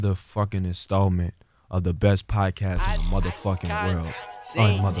The fucking installment of the best podcast in the motherfucking world.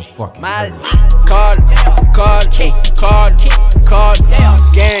 Unmotherfucking world. Card,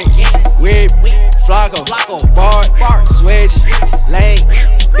 gang, whip, flocko, bar, switch, lane,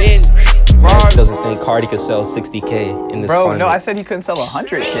 bin, Max doesn't think Cardi could sell 60K in this Bro, climate. no, I said he couldn't sell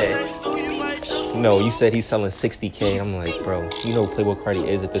 100K. No, you said he's selling 60K. I'm like, bro, you know Playboi Carti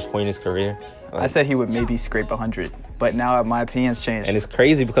is at this point in his career. Like, I said he would maybe scrape 100, but now my opinion's changed. and it's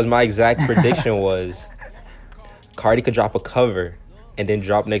crazy because my exact prediction was Cardi could drop a cover and then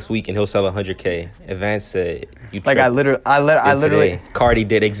drop next week and he'll sell 100K. Advance said, "You like I literally Cardi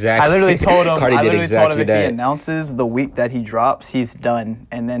did exactly. I literally told him. Cardi I did literally told him exactly if he that. announces the week that he drops, he's done.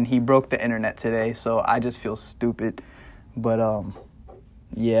 And then he broke the internet today, so I just feel stupid. But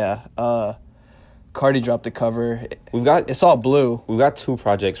yeah. Cardi dropped a cover. It's all blue. We've got 2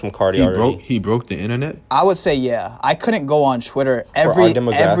 projects from Cardi already. He broke the internet? I would say yeah. I couldn't go on Twitter. our Every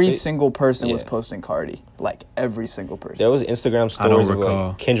demographic? single person was Yeah. posting Cardi. Like every single person. There was Instagram I don't stories of recall.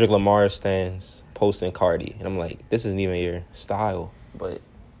 like Kendrick Lamar stands posting Cardi, and I'm like, this isn't even your style. But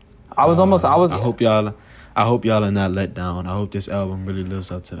I was. I hope y'all are not let down. I hope this album really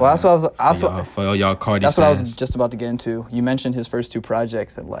lives up to that. Well, that's what for y'all Cardi That's what I was fans. just about to get into. You mentioned his first 2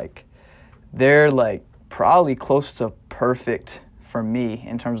 projects, and like, they're like probably close to perfect for me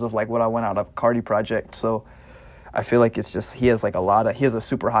in terms of like what I went out of Cardi project. So I feel like it's just he has a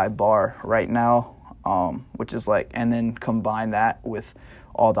super high bar right now, which is like, and then combine that with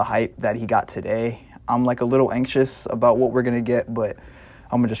all the hype that he got today. I'm like a little anxious about what we're gonna get, but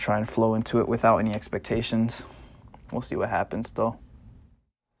I'm gonna just try and flow into it without any expectations. We'll see what happens though.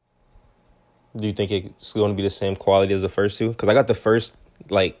 do you think it's going to be the same quality as the first 2? Because I got the first,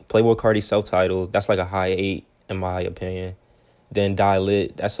 like, Playboi Carti self-titled. That's like a high 8, in my opinion. Then Die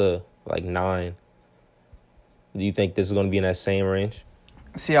Lit, that's a, like, 9. Do you think this is going to be in that same range?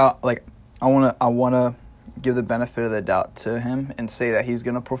 See, I wanna give the benefit of the doubt to him and say that he's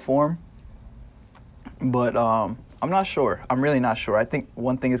gonna perform, but I'm not sure. I'm really not sure. I think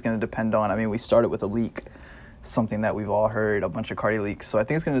one thing is gonna depend on. I mean, we started with a leak, something that we've all heard, a bunch of Cardi leaks. So I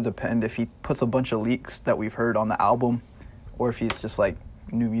think it's gonna depend if he puts a bunch of leaks that we've heard on the album, or if he's just like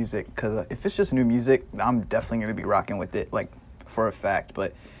new music. Because if it's just new music, I'm definitely gonna be rocking with it, like for a fact.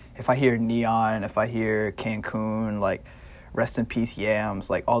 But if I hear Neon, if I hear Cancun, like Rest in Peace Yams,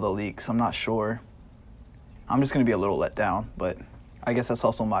 like all the leaks, I'm not sure. I'm just going to be a little let down, but I guess that's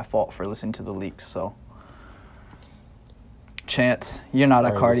also my fault for listening to the leaks, so. Chance, you're not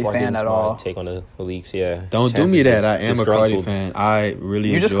a Cardi Before I get fan into at my all. Take on the leaks, yeah. Don't do Chance me is that. just I am a Cardi disgruntled. fan. I really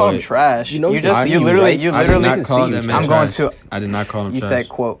You just enjoy call him it. trash. You know, you I mean, literally, right? you I did literally, not call that man I'm going trash. to, I did not call him you trash. said,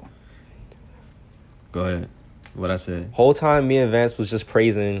 quote. Go ahead. What I said. Whole time, me and Vance was just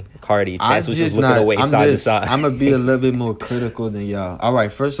praising Cardi. Chance was just looking away side to side. I'm gonna be a little bit more critical than y'all. All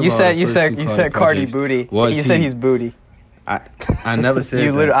right, first of You all, said, the you first said, 2 you said Cardi booty. You said he's booty. I never said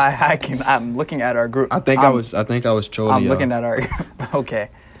You that. literally, I'm looking at our group. I think I was trolling I'm y'all. looking at our, okay.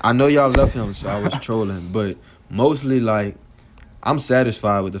 I know y'all love him, so I was trolling. But mostly, like, I'm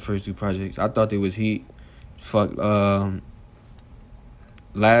satisfied with the first 2 projects. I thought they was heat. Fuck,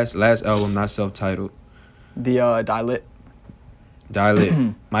 last album, not self-titled. The Die Lit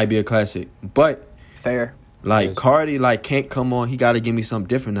might be a classic. But, Fair. like, Yes. Cardi, like, can't come on. He got to give me something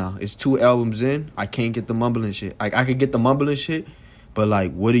different now. It's 2 albums in. I can't get the mumbling shit. Like, I could get the mumbling shit, but,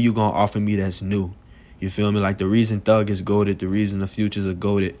 like, what are you going to offer me that's new? You feel me? Like, the reason Thug is goated, the reason the Futures are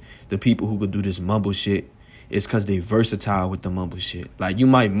goated, the people who could do this mumble shit, is because they versatile with the mumble shit. Like, you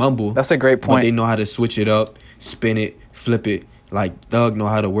might mumble. That's a great But point. they know how to switch it up, spin it, flip it. Like, Thug know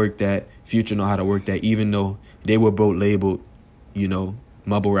how to work that. Future know how to work that, even though they were both labeled, you know,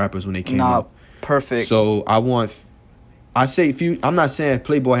 mumble rappers when they came out. Perfect. So I'm not saying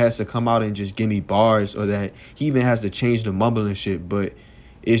Playboi has to come out and just give me bars or that he even has to change the mumbling shit, but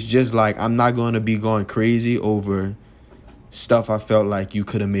it's just like I'm not going to be going crazy over stuff I felt like you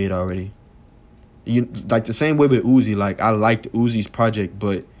could have made already. You like the same way with Uzi. Like, I liked Uzi's project,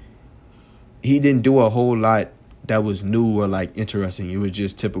 but he didn't do a whole lot that was new or like interesting. It was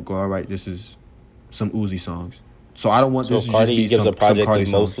just typical. All right, this is some Uzi songs. So I don't want So this if to just Cardi be gives some a project Cardi of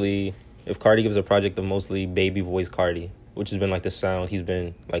songs. mostly, if Cardi gives a project of mostly baby voice Cardi, which has been like the sound he's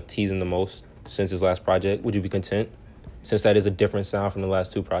been like teasing the most since his last project, would you be content? Since that is a different sound from the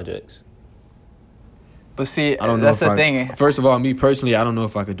last 2 projects. But see, I don't know that's if the thing. First of all, me personally, I don't know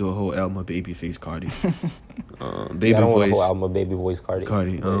if I could do a whole album of Babyface Cardi. Baby I don't want a voice whole album of baby voice Cardi.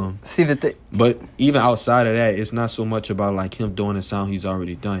 See, the thing. But even outside of that, it's not so much about like him doing the sound he's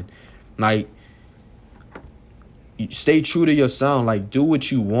already done. Like, stay true to your sound. Like, do what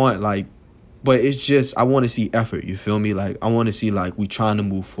you want. Like, but it's just I want to see effort. You feel me? Like I want to see like we trying to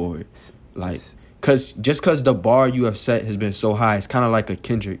move forward. Like cause the bar you have set has been so high, it's kind of like a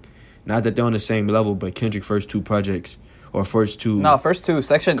Kendrick. Not that they're on the same level, but Kendrick first two projects or first two.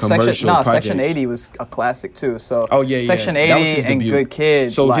 Section 80 was a classic too. So Section 80 and Good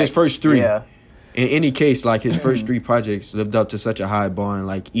Kid. So his first three. Yeah. In any case, like his first three projects lived up to such a high bar, and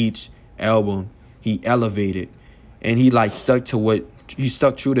like each album he elevated, and he like stuck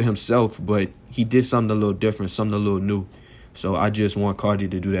true to himself, but he did something a little different, something a little new. So I just want Cardi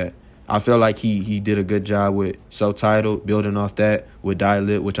to do that. I feel like he did a good job with Self-Titled, building off that with Die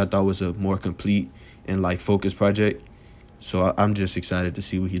Lit, which I thought was a more complete and like focused project. So I'm just excited to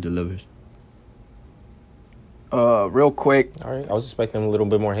see what he delivers. Real quick. All right, I was expecting a little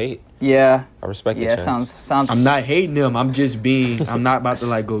bit more hate. Yeah. I respect it. Yeah, sounds. I'm not hating him. I'm not about to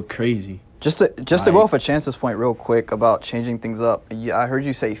like go crazy. Just to go off of Chance's point real quick about changing things up. I heard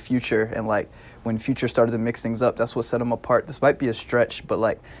you say Future, and like when Future started to mix things up, that's what set him apart. This might be a stretch, but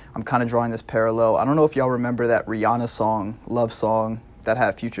like I'm kind of drawing this parallel. I don't know if y'all remember that Rihanna song, Love Song, that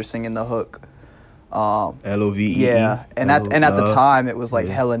had Future singing the hook. LOVE. Yeah, and at the time it was like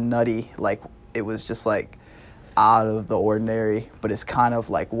hella nutty. Like it was just like out of the ordinary, but it's kind of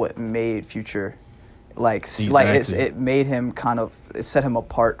like what made Future it made him it set him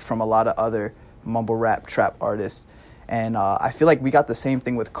apart from a lot of other mumble rap trap artists. And I feel like we got the same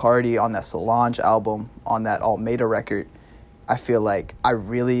thing with Cardi on that Solange album, on that Almeida record. I feel like I would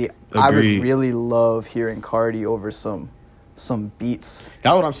really love hearing Cardi over some beats.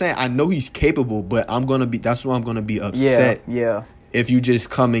 That's what I'm saying. I know he's capable, but that's why I'm gonna be upset. Yeah. If you just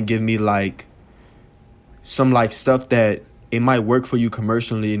come and give me like some like stuff that it might work for you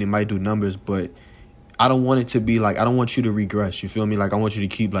commercially and it might do numbers, but I don't want it to be like, I don't want you to regress. You feel me? Like I want you to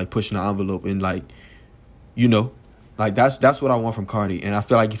keep like pushing the envelope and like, you know, like that's what I want from Cardi. And I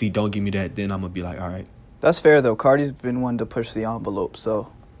feel like if he don't give me that, then I'm gonna be like, all right. That's fair though. Cardi's been one to push the envelope,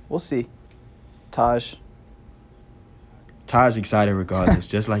 so we'll see. Taj excited regardless,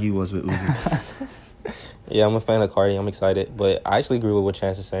 just like he was with Uzi. Yeah, I'm a fan of Cardi. I'm excited, but I actually agree with what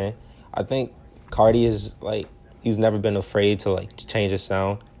Chance is saying. I think Cardi is like, he's never been afraid to like change his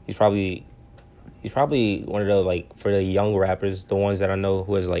sound. He's probably one of the, like, for the young rappers, the ones that I know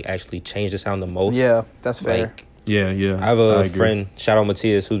who has like actually changed the sound the most. Yeah, that's fair. Like, yeah. I have a friend, shout out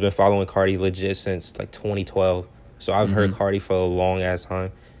Matthias, who's been following Cardi legit since like 2012. So I've heard Cardi for a long ass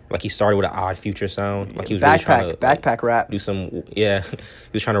time. Like he started with an odd Future sound. Like he was really trying to backpack rap. Do some he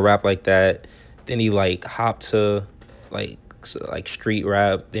was trying to rap like that. Then he like hopped to like street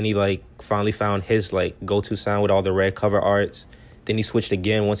rap. Then he like finally found his like go-to sound with all the red cover arts. Then he switched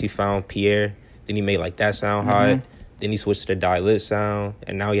again once he found Pierre. Then he made like that sound hot. Then he switched to the Die Lit sound,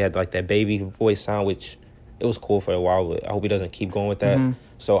 and now he had like that baby voice sound, which it was cool for a while. But I hope he doesn't keep going with that.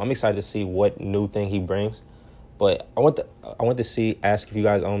 So I'm excited to see what new thing he brings. But I want to ask if you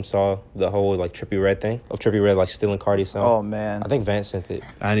guys saw the whole like Trippie Redd thing of Trippie Redd like stealing Cardi's sound. Oh man, I think Vance sent it.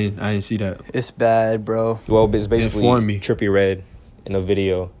 I didn't see that. It's bad, bro. Well, it's basically Inform me. Trippie Redd in a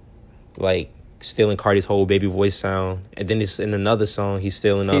video, like stealing Cardi's whole baby voice sound, and then it's in another song he's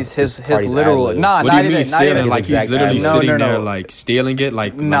stealing his Cardi's literal. ad-lib. Nah, What not do you mean even stealing? Like he's literally sitting there No. like stealing it,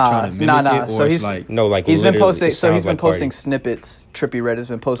 like trying to mimic it, or So it's like No, like he's been literally, posting. it So he's sounds been like posting Cardi. snippets. Trippie Redd has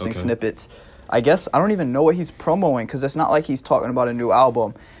been posting Okay. snippets. I guess I don't even know what he's promoting because it's not like he's talking about a new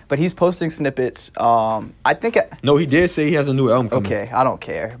album, but he's posting snippets. I think. No, he did say he has a new album coming. Okay, I don't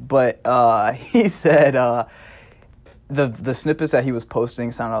care, but he said the snippets that he was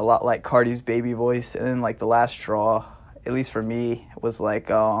posting sounded a lot like Cardi's baby voice, and then like the last straw, at least for me, was like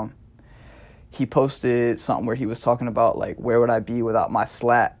he posted something where he was talking about like where would I be without my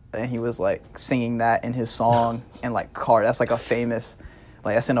slat, and he was like singing that in his song, and like that's like a famous.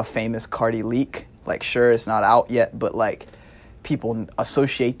 Like, that's in a famous Cardi leak. Like, sure, it's not out yet, but, like, people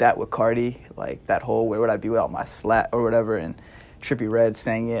associate that with Cardi. Like, that whole, where would I be without my slat or whatever, and Trippie Redd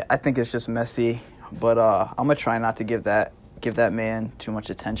saying it. I think it's just messy. But I'm going to try not to give that man too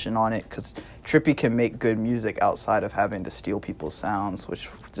much attention on it, because Trippie can make good music outside of having to steal people's sounds, which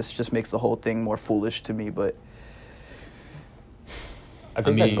just makes the whole thing more foolish to me, but... I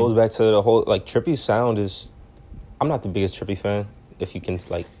think that goes back to the whole, like, Trippie's sound is... I'm not the biggest Trippie fan. If you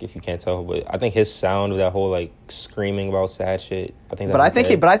can't tell, but I think his sound of that whole like screaming about sad shit. I think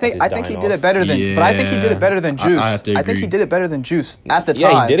he did it better than. But I think he did it better than Juice. I think he did it better than Juice at the time.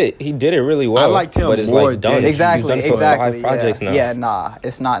 Yeah, he did it. He did it really well. I liked him but it's more like done. than- Exactly. He's done for 5 projects now. Yeah, nah,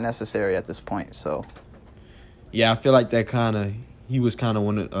 it's not necessary at this point. So. Yeah, I feel like he was kind of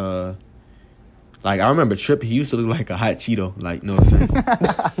one of, like, I remember Trippie, he used to look like a hot Cheeto, like, no offense.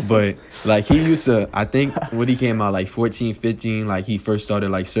 But, like, he used to, I think when he came out, like, 14, 15, like, he first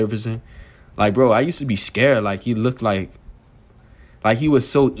started, like, surfacing. Like, bro, I used to be scared. Like, he looked like he was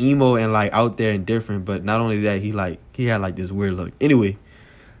so emo and like out there and different. But not only that, he had like this weird look. Anyway,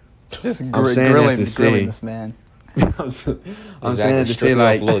 Just I'm saying that to say- grilling this man. I'm saying that to say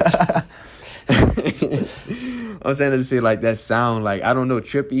like I'm saying that to say like that sound, like, I don't know,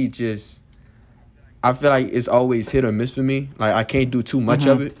 Trippy just, I feel like it's always hit or miss for me. Like, I can't do too much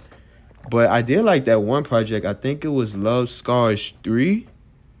of it. But I did like that one project. I think it was Love Scars 3.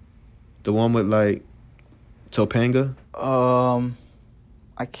 The one with like Topanga.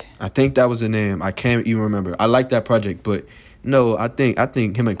 I can't. I think that was the name. I can't even remember. I like that project, but no, I think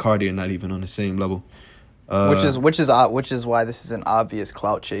him and Cardi are not even on the same level. Which is why this is an obvious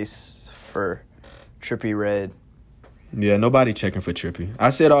clout chase for Trippie Redd. Yeah, nobody checking for Trippy. I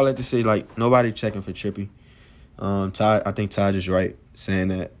said all that to say, like, nobody checking for Trippy. I think Taj is right saying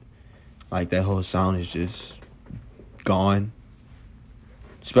that, like, that whole sound is just gone.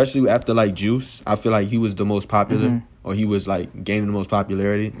 Especially after, like, Juice. I feel like he was the most popular, or he was, like, gaining the most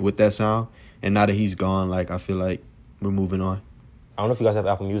popularity with that sound. And now that he's gone, like, I feel like we're moving on. I don't know if you guys have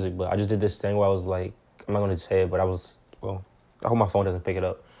Apple Music, but I just did this thing where I was like, I'm not going to say it, but I hope my phone doesn't pick it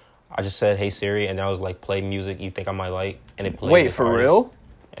up. I just said, hey, Siri, and then I was like, play music you think I might like, and it played Wait, this for artist. real?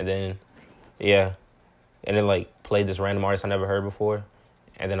 And then, yeah. And then, like, played this random artist I never heard before.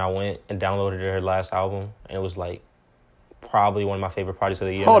 And then I went and downloaded her last album, and it was, like, probably one of my favorite projects of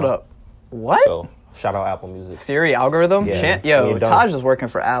the year. Hold now. up. What? So, shout out Apple Music. Siri algorithm? Yeah. Yo, We're done. Taj is working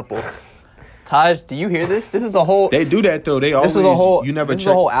for Apple. Taj, do you hear this? This is a whole. They do that, though. They always, This is a whole. you never This is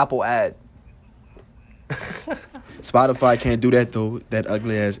check. a whole Apple ad. Spotify can't do that, though. That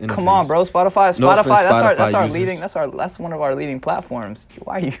ugly ass interface. Come on, bro. Spotify. No offense, That's our users. leading. That's one of our leading platforms.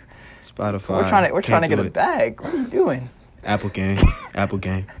 Why are you? Spotify. We're trying to can't get do a it. bag. What are you doing? Apple game. Apple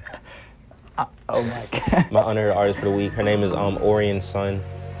game. Oh my god. My unheard artist for the week, her name is Orion Sun.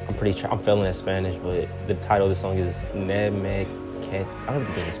 I'm failing at Spanish, but the title of the song is Ne Me Quete. I don't know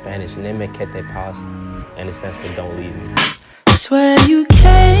if it's in Spanish. Ne Me Quete Paz, and it stands for Don't Leave Me. Swear you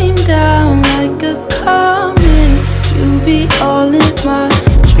came down like a comet. You be all in my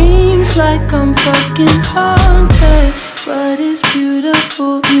dreams like I'm fucking haunted. But it's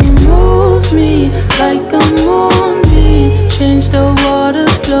beautiful. You move me like a moonbeam. Change the water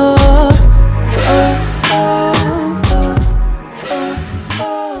flow.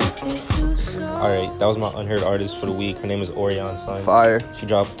 Alright, that was my unheard artist for the week. Her name is Orion Sun. Fire. She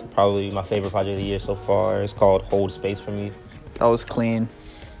dropped probably my favorite project of the year so far. It's called Hold Space for Me. That was clean.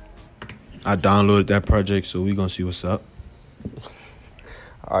 I downloaded that project, so we gonna see what's up.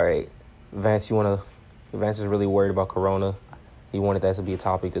 Alright, Vance is really worried about Corona. He wanted that to be a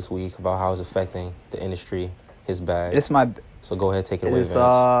topic this week about how it's affecting the industry, his bag. So go ahead, take it away,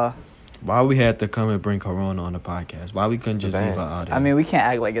 Vance. Why we had to come and bring Corona on the podcast? Why we couldn't just leave her out there? I mean, we can't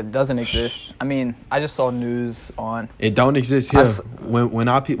act like it doesn't exist. I mean, I just saw news on. It don't exist here. When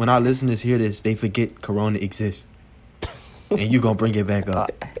our listeners hear this, they forget Corona exists, and you gonna bring it back up.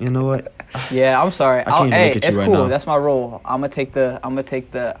 You know what? Yeah, I'm sorry. I can't even look at you it's right cool. now. That's my role. I'm gonna take the.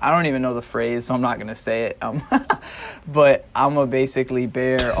 I don't even know the phrase, so I'm not gonna say it. But I'm gonna basically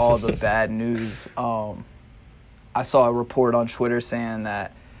bear all the bad news. I saw a report on Twitter saying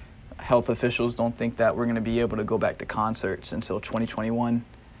that health officials don't think that we're gonna be able to go back to concerts until 2021,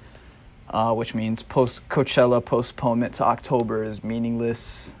 which means post-Coachella postponement to October is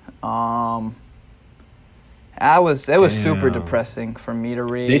meaningless. It was super depressing for me to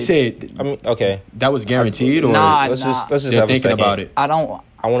read. They said I mean, okay. that was guaranteed, or Nah. Let's just they're have a thinking second. about it. I don't.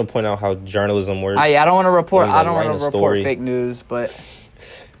 I want to point out how journalism works. I don't want to report. When you're I don't want writing to a report story. fake news, but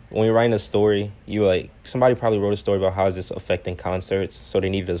When you're writing a story, somebody probably wrote a story about how is this affecting concerts, so they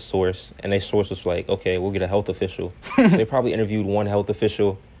needed a source, and their source was like, okay, we'll get a health official. So they probably interviewed one health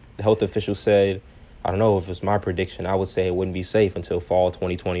official. The health official said, I don't know if it's my prediction, I would say it wouldn't be safe until fall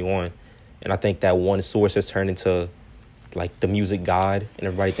 2021. And I think that one source has turned into like the music god, and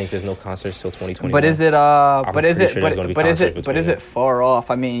everybody thinks there's no concerts till 2021. but is it I'm pretty sure there's gonna be concerts between is then. it far off?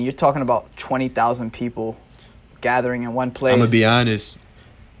 I mean, you're talking about 20,000 people gathering in one place. I'm gonna be honest.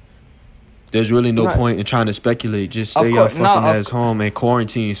 There's really no Right. point in trying to speculate. Just Of stay your course. No, fucking of ass home and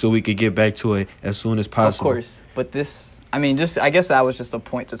quarantine so we could get back to it as soon as Of possible. course, but I guess that was just a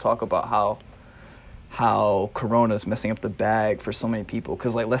point to talk about how Corona's messing up the bag for so many people.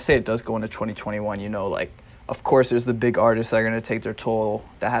 Because like, let's say it does go into 2021, like, of course, there's the big artists that are gonna take their toll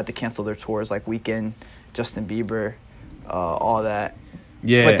that had to cancel their tours, like Weeknd, Justin Bieber, all that.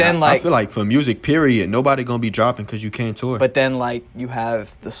 Yeah, But then, I like- feel like for music, period, nobody gonna be dropping because you can't tour. But then, like, you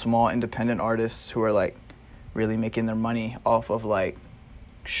have the small independent artists who are, like, really making their money off of, like,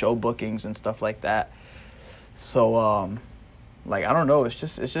 show bookings and stuff like that. So, like, I don't know, it's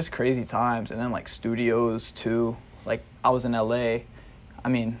just crazy times. And then like studios too. Like, I was in LA. I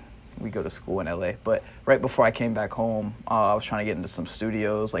mean, we go to school in LA, but right before I came back home, I was trying to get into some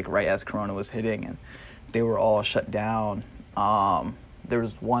studios, like right as Corona was hitting, and they were all shut down. There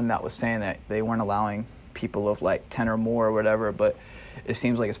was one that was saying that they weren't allowing people of like 10 or more or whatever, but it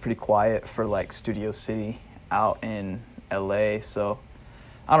seems like it's pretty quiet for like Studio City out in LA. So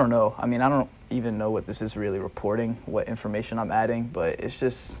I don't know. I mean, I don't even know what this is really reporting, what information I'm adding, but it's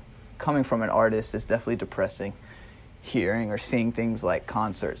just coming from an artist, it's definitely depressing hearing or seeing things like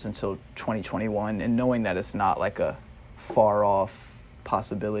concerts until 2021, and knowing that it's not like a far off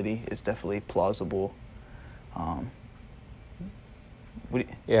possibility is definitely plausible.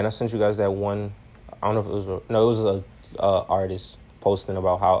 Yeah, and I sent you guys that one. I don't know if it was it was a artist posting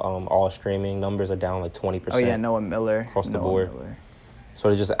about how all streaming numbers are down like 20%. Oh yeah, Noah Miller across the board. Miller. So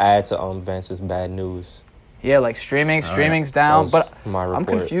to just add to Vance's bad news. Yeah, like streaming's down, but I'm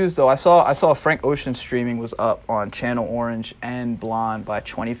confused though. I saw Frank Ocean streaming was up on Channel Orange and Blonde by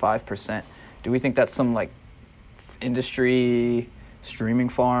 25%. Do we think that's some like industry streaming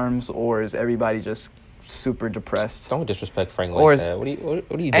farms, or is everybody just super depressed? Don't disrespect Frank like that. What are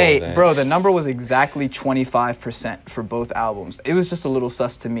you doing? Hey, bro, the number was exactly 25% for both albums. It was just a little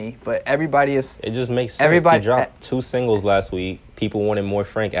sus to me, but everybody is. It just makes sense. He dropped 2 singles last week. People wanted more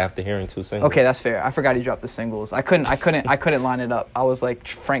Frank after hearing 2 singles. Okay, that's fair. I forgot he dropped the singles. I couldn't line it up. I was like,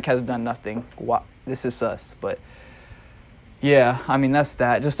 Frank has done nothing. Wow, this is sus. But yeah, I mean that's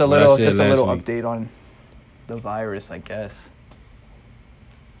that. Just a little update on the virus, I guess.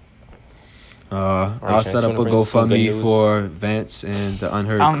 I'll set up a GoFundMe for Vance and the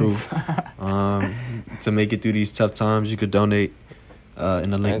Unheard crew to make it through these tough times. You could donate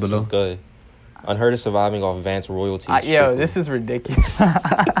in the link below. Is good. Unheard is surviving off Vance royalties. Yo, this is ridiculous.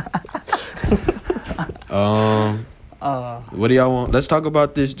 What do y'all want? Let's talk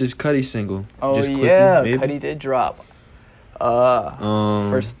about this Cudi single. Oh, just quickly, yeah, maybe. Cudi did drop.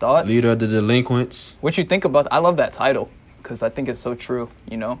 First thoughts? Leader of the Delinquents. What you think about? I love that title because I think it's so true.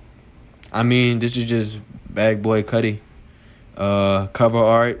 You know. I mean, this is just Bag Boy Cudi. Cover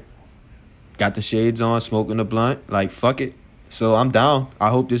art. Got the shades on, smoking a blunt. Like, fuck it. So I'm down. I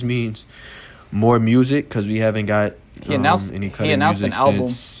hope this means more music because we haven't got any Cudi music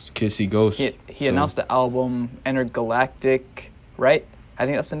since Kissy Ghost. He announced the album Intergalactic, right? I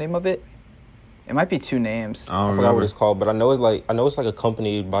think that's the name of it. It might be 2 names. I forgot what it's called, but I know it's like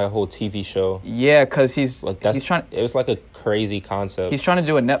accompanied by a whole TV show. Yeah, because he's trying. It was like a crazy concept. He's trying to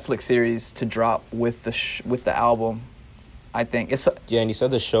do a Netflix series to drop with the album. I think it's. Yeah, and he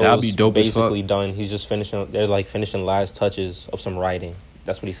said the show is basically done. He's just finishing. They're like finishing last touches of some writing.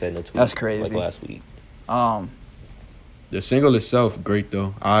 That's what he said in the tweet. That's crazy. Like last week. The single itself, great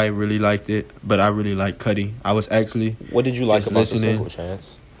though. I really liked it, but I really like Cudi. I was actually. What did you like about the single,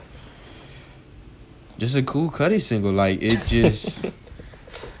 Chance? Just a cool Cudi single. Like it just.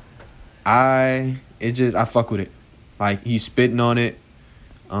 I fuck with it. Like he's spitting on it.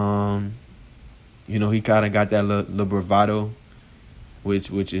 He kind of got that little bravado,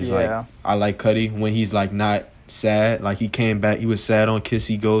 which is like I like Cudi when he's like not sad. Like he came back, he was sad on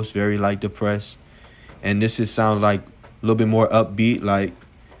Kissy Ghost, very like depressed, and this sounds like a little bit more upbeat. Like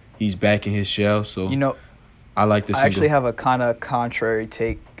he's back in his shell. So I like this. I actually have a kind of contrary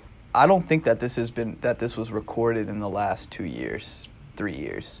take. I don't think that this was recorded in the last 2 years, 3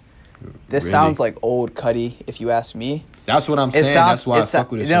 years. This sounds like old Cudi, if you ask me. That's what I'm saying. That's why I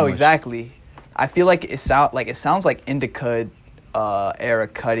fuck with it so much. No, exactly. I feel like it sounds like Indica era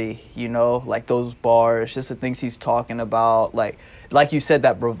Cudi, like those bars, just the things he's talking about, like you said,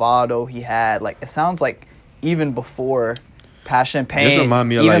 that bravado he had. Like it sounds like even before Passion Pain. This remind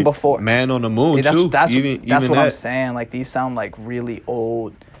me of even like before Man on the Moon too. That's what I'm saying. Like these sound like really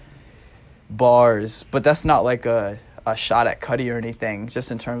old bars, but that's not like a shot at Cudi or anything,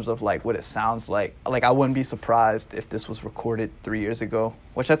 just in terms of like what it sounds like. Like I wouldn't be surprised if this was recorded 3 years ago,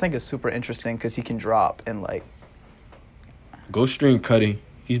 which I think is super interesting because he can drop and like. Go stream Cudi.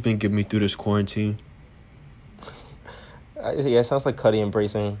 He's been getting me through this quarantine. Yeah, it sounds like Cudi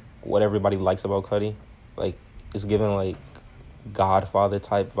embracing what everybody likes about Cudi. Like it's giving like Godfather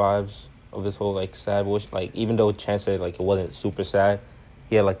type vibes of this whole like sad bullshit. Like even though Chance said like it wasn't super sad,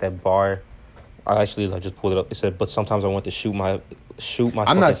 he had like that bar. I actually just pulled it up. It said, "But sometimes I want to shoot my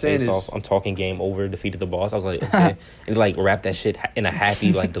I'm not saying face off. I'm talking game over, defeated the boss." I was like, okay, and like wrap that shit in a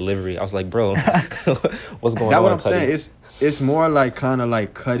happy like delivery. I was like, bro, what's going on? That's what I'm saying. It's more like kind of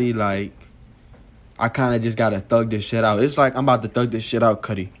like Cudi. Like I kind of just gotta thug this shit out. It's like I'm about to thug this shit out,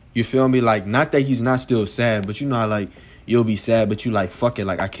 Cudi. You feel me? Like not that he's not still sad, but how like you'll be sad, but you like fuck it.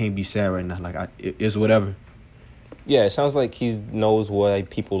 Like I can't be sad right now. Like it's whatever. Yeah, it sounds like he knows why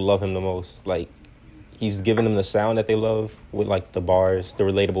people love him the most. Like, he's giving them the sound that they love with, like, the bars, the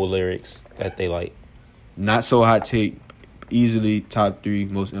relatable lyrics that they like. Not so hot take. Easily top 3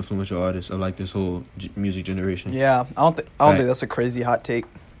 most influential artists of like this whole music generation. Yeah, I don't think that's a crazy hot take.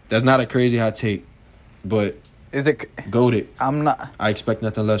 That's not a crazy hot take, but Is it? goated. I'm not. I expect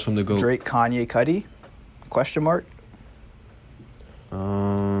nothing less from the GOAT. Drake, Kanye, Cudi? Question mark.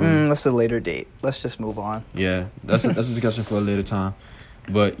 Um, That's a later date. Let's just move on. Yeah, that's a discussion for a later time.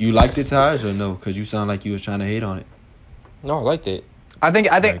 But you liked it, Taj, or no? Because you sound like you was trying to hate on it. No, I liked it. I think.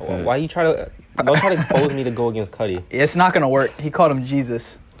 Like, Why you try to... Don't try to pose me to go against Cudi. It's not gonna work. He called him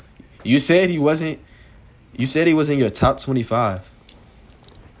Jesus. You said he wasn't. You said he was in your top 25.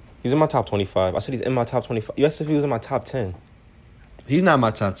 He's in my top 25. I said he's in my top 25. You asked if he was in my top 10. He's not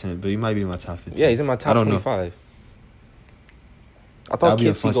my top 10, but he might be in my top 15. Yeah, he's in my I top don't 25. I That'll thought be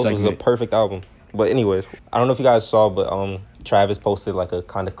a Kid fun Seagulls was a segment. perfect album. But anyways, I don't know if you guys saw, but Travis posted like a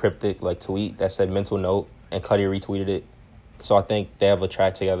kind of cryptic like tweet that said "mental note," and Cudi retweeted it. So I think they have a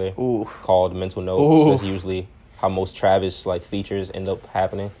track together Ooh. called "Mental Note." Ooh. That's usually how most Travis like features end up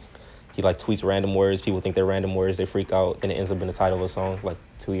happening. He like tweets random words. People think they're random words. They freak out, and it ends up in the title of a song like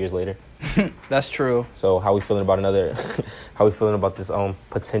 2 years later. That's true. So how we feeling about another? How we feeling about this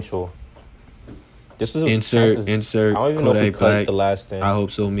potential? This was Insert I don't even know if we Kodak cut Black. the last thing. I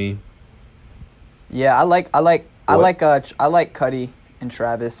hope so. Me. Yeah, I like What? Cudi and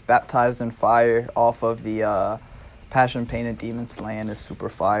Travis. Baptized in Fire off of the Passion Pain and Demon Slaying is super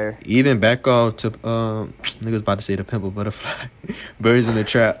fire. Even back off to niggas about to say the Pimple Butterfly, Birds in the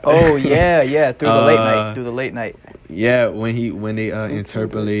Trap. Oh yeah, through the late night. Yeah, when they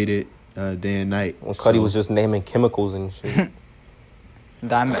interpolated day and night. When Cudi was just naming chemicals and shit.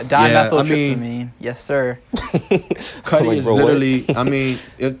 Dimethyltryptamine. Yes, sir. Cudi Like, is bro, what? literally. I mean,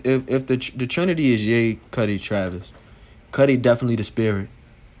 if the Trinity is Ye, Cudi, Travis, Cudi definitely the spirit,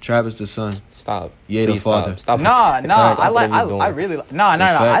 Travis the son, Stop. Ye the Please father. Stop. Nah. Stop I like. what you're doing. I really. No.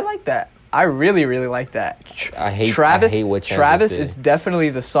 I like that. I really like that. I hate what Chance Travis did. is definitely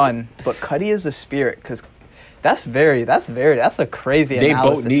the son, but Cudi is the spirit because that's a crazy They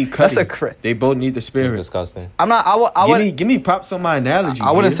analysis. both need That's Cudi. They both need the It's spirit. disgusting. I'm not. I would. Give me props on my analogy.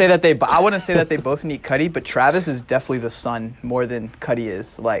 I wouldn't yeah. say that I wouldn't say that they both need Cudi, but Travis is definitely the son more than Cudi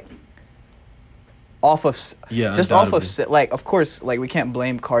is. Like off of Yeah, just off undoubtedly. of like of course like we can't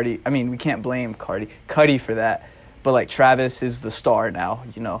blame Cudi for that, but like Travis is the star now.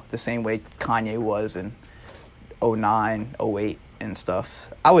 You know, the same way Kanye was in 2009, 2008 and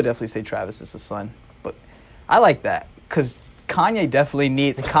stuff. I would definitely say Travis is the son, but I like that because Kanye definitely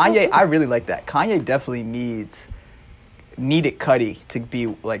needs Kanye. I really like that. Kanye definitely needed Cudi to be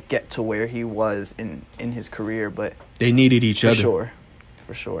like get to where he was in his career, but They needed each other.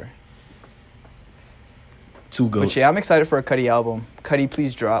 for sure. Two But goats. yeah, I'm excited for a Cudi album. Cudi,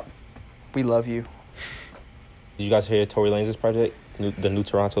 please drop. We love you. Did you guys hear Tory Lanez's project, the new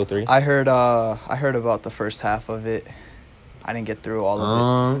Toronto 3? I heard about the first half of it. I didn't get through all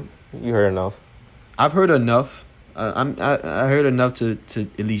of You heard enough. I've heard enough. I heard enough to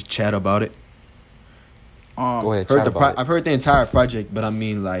at least chat about it. it. Go ahead, Heard chat the about it. I've heard the entire project, but I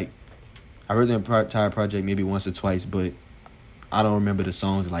mean like, I heard the entire project maybe once or twice, but I don't remember the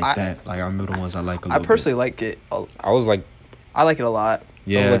songs like that. Like I remember the ones I like a I little. personally like it. I was like, I like it a lot.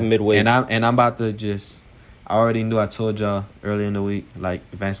 yeah, like midway. and I'm about to just. I already knew. I told y'all earlier in the week. Like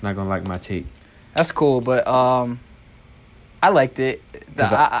Vance not gonna like my take. That's cool, but I liked it.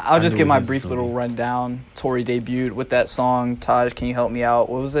 'Cause I'll I just knew give my his brief story. little rundown. Tory debuted with that song. Taj, can you help me out?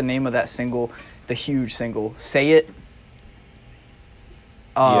 What was the name of that single? The huge single, "Say It."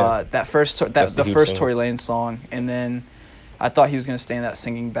 Yeah. That first That's the the huge first single. Tory Lanez song, and then I thought he was gonna stay in that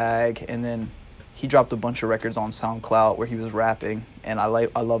singing bag, and then he dropped a bunch of records on SoundCloud where he was rapping, and I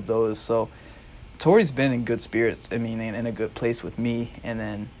love those. So Tory's been in good spirits. I mean, in a good place with me, and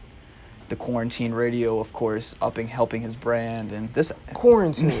then the quarantine radio, of course, helping his brand, and this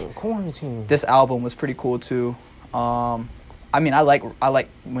quarantine. this album was pretty cool too. I mean, I like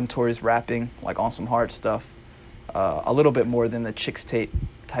when Tory's rapping like on some hard stuff, a little bit more than the Chicks Tape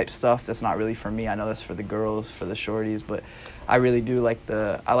type stuff. That's not really for me. I know that's for the girls, for the shorties, but I really do like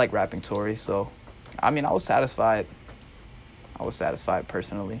I like rapping Tory. So, I mean, I was satisfied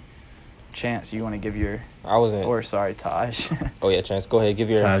personally. Chance, you want to give your I wasn't. or sorry, Taj. Oh yeah, Chance. Go ahead. Give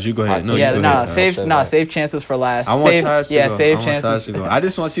your. Taj, you go ahead. hot No, take. you yeah, go nah, ahead, save chances for last. I want Taj to go. Save I want chances. Taj to go. I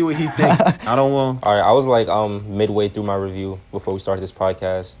just want to see what he think. I don't want. All right, I was like midway through my review before we started this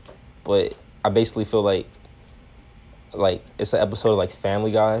podcast, but I basically feel like it's an episode of like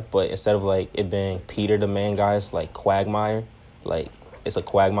Family Guy, but instead of like it being Peter the main guy, it's like Quagmire. Like it's a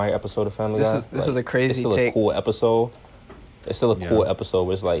Quagmire episode of Family Guy. This is a crazy it's still take. a cool episode. It's still a cool episode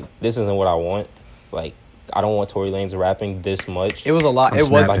where it's like, this isn't what I want. Like, I don't want Tory Lanez rapping this much. It was a lot. I'm It was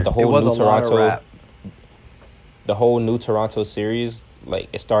snapping. like the whole it was new a lot of Toronto, rap. the whole new Toronto series. Like,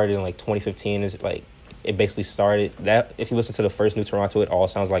 it started in like 2015. Is like it basically started that. If you listen to the first new Toronto, it all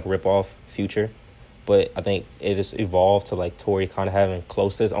sounds like rip off Future, but I think it has evolved to like Tory kind of having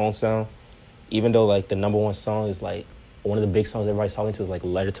close to his own sound. Even though like the number one song is like one of the big songs everybody's talking to is like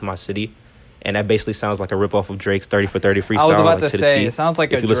 "Letter to My City," and that basically sounds like a rip off of Drake's 30 for 30 freestyle. I was about like, to the say T. it sounds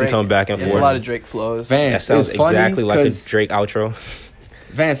like if a you Drake. listen to him back and It's forth. a lot of Drake flows. Vance, That sounds it's funny exactly like a 'cause- Drake outro.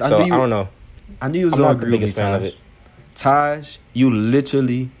 Vance, So I don't know. I knew you was I'm gonna not the agree with me, biggest fan of Taj. it. Taj, you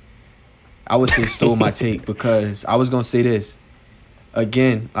literally, I would say, stole my take because I was gonna say this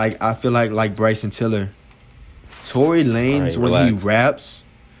again. Like I feel like Bryson Tiller, Tory Lanez Alright, when he relax. raps,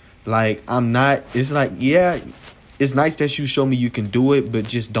 like I'm not. It's like it's nice that you show me you can do it, but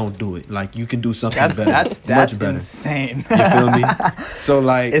just don't do it. Like you can do something That's better, that's much better. insane. You feel me? So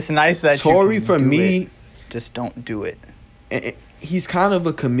like It's nice that Tory you can for do me. it. Just don't do it. He's kind of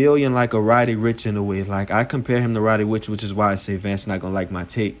a chameleon, like a Roddy Ricch in a way. Like I compare him to Roddy Ricch, which is why I say Vance not gonna like my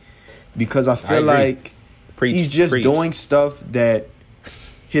take, because I feel agree. like Preach, he's just preach. doing stuff that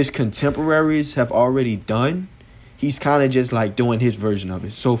his contemporaries have already done. He's kind of just like doing his version of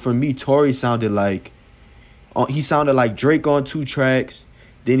it. So for me, Tory sounded like Drake on 2 tracks.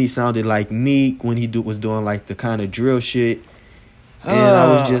 Then he sounded like Meek when he was doing like the kind of drill shit, and I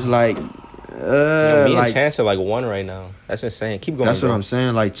was just like. Yo, me like and Chance are like one right now. That's insane. Keep going. that's what bro. I'm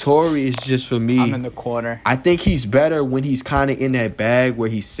saying. Like Tory is just for me. I'm in the corner. I think he's better when he's kind of in that bag where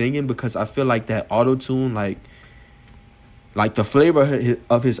he's singing because I feel like that auto tune, like the flavor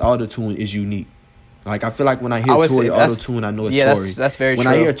of his auto tune is unique. Like I feel like when I hear I would say Tory auto that's- tune, I know it's yeah, Tory. that's very when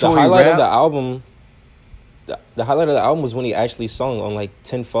true. I hear The Tory highlight of the rap, album. The highlight of the album was when he actually sung on like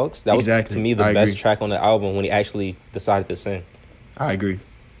 10 Fucks. That was Exactly. to me the I best agree. track on the album when he actually decided to sing. I agree.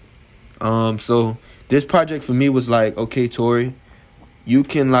 So this project for me was like, okay, Tory, you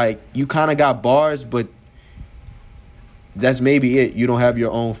kind of got bars, but that's maybe it. You don't have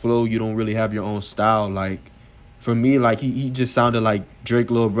your own flow. You don't really have your own style. Like for me, like he just sounded like Drake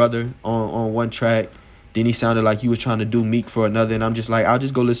little brother on one track. Then he sounded like he was trying to do Meek for another, and I'm just like, I'll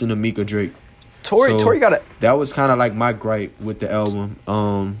just go listen to Meek or Drake. Tory So, got it. That was kind of like my gripe with the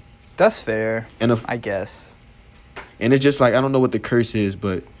album. That's fair. And I guess. and it's just like I don't know what the curse is,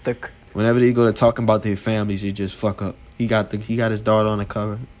 but The whenever they go to talking about their families, they just fuck up. He got his daughter on the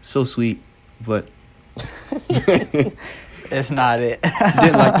cover. So sweet, but it's not it.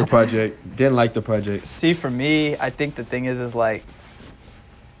 didn't like the project. See, for me, I think the thing is like,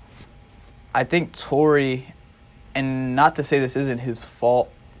 I think Tory, and not to say this isn't his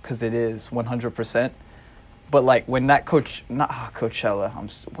fault, because it is 100%, but like when that Coachella,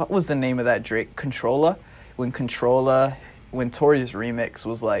 what was the name of that Drake? Controlla? When Tory's remix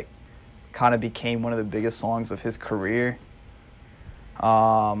was like, kind of became one of the biggest songs of his career.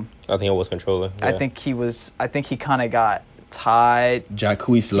 I think it was Controller. Yeah. I think he kind of got tied.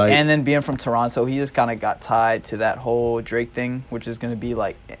 Jacquees Light. And then being from Toronto, he just kind of got tied to that whole Drake thing, which is going to be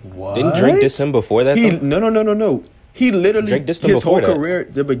like... What? Didn't Drake diss him before that? though? No. He literally Drake dissed him his whole before that. career,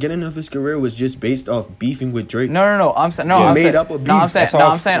 the beginning of his career was just based off beefing with Drake. No. I'm saying no. He I'm made saying, up a no. I'm beef. saying That's how no.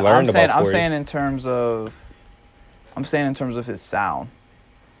 I've I'm saying. learned about I'm Tory. saying in terms of. I'm saying in terms of his sound.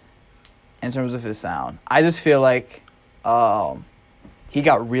 I just feel like, he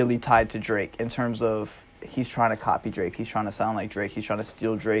got really tied to Drake in terms of he's trying to copy Drake. He's trying to sound like Drake. He's trying to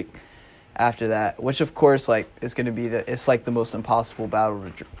steal Drake. After that, which of course like is going to be it's like the most impossible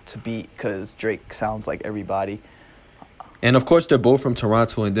battle to beat because Drake sounds like everybody. And of course, they're both from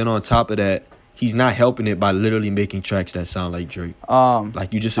Toronto. And then on top of that, he's not helping it by literally making tracks that sound like Drake.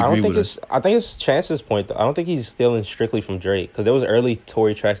 Like you just I agree don't think with us. I think it's Chance's point though. I don't think he's stealing strictly from Drake because there was early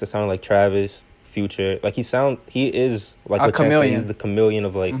Tory tracks that sounded like Travis, Future. Like he is like A what Chance said, chameleon. he's the chameleon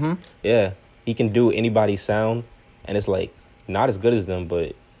of like yeah, he can do anybody's sound and it's like not as good as them,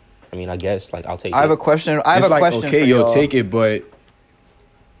 but I mean I guess like I'll take. I have it. a question. It's like, question okay, for yo, y'all. take it, but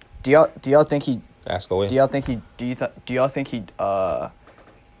Do y'all think he? Ask away. Do y'all think he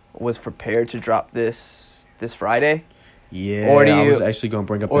was prepared to drop this Friday? yeah, Or do I you- was actually going to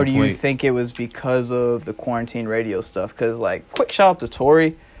bring up Or that do you point. think it was because of the quarantine radio stuff? Because, like, quick shout out to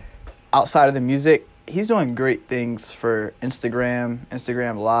Tory. Outside of the music, he's doing great things for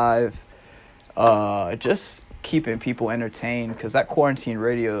Instagram Live. Just keeping people entertained. Because that quarantine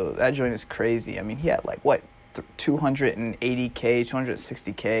radio, that joint is crazy. I mean, he had, like, what, 280K,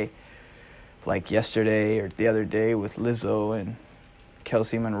 260K, like, yesterday or the other day with Lizzo and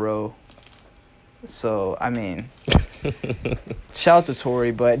Kelsey Monroe. So, I mean... Shout out to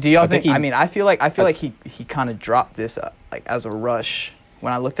Tory, but do y'all think? think he- I mean, I feel like he kind of dropped this like as a rush.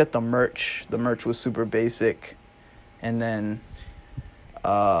 When I looked at the merch was super basic, and then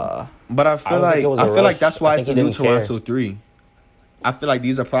But I feel don't think it was a like rush. that's why I it's a think he new didn't care. Toronto 3. I feel like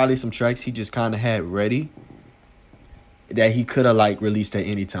these are probably some tracks he just kind of had ready that he could have like released at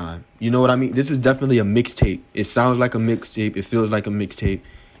any time. You know what I mean? This is definitely a mixtape. It sounds like a mixtape. It feels like a mixtape.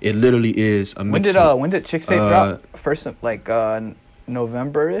 It literally is a mixtape. when did Chicks Tape drop? First, like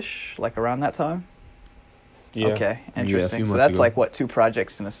November-ish, like around that time. Yeah. Okay, a interesting. few So months that's ago. like what, 2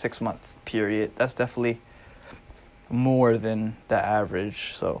 projects in a 6-month period. That's definitely more than the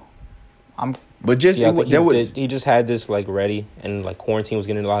average. So I'm But just Yeah, I it, think there was he just had this like ready, and like quarantine was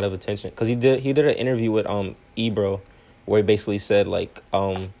getting a lot of attention because he did an interview with Ebro, where he basically said like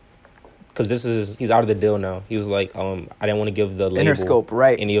because he's out of the deal now. He was like I didn't want to give the label Interscope,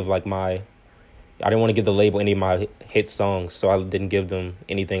 right? any of like I didn't want to give the label any of my hit songs, so I didn't give them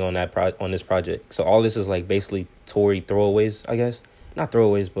anything on on this project. So all this is like basically Tory throwaways, I guess. Not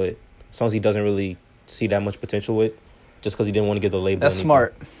throwaways, but songs he doesn't really see that much potential with, just because he didn't want to give the label. That's anything.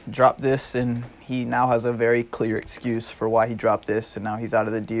 smart. Drop this, and he now has a very clear excuse for why he dropped this, and now he's out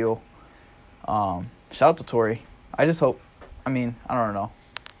of the deal. Shout out to Tory. I just hope. I mean, I don't know.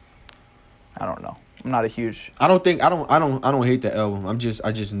 I'm not a huge. I don't hate the album. I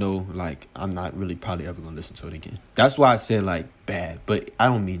just know like I'm not really probably ever gonna listen to it again. That's why I said like bad, but I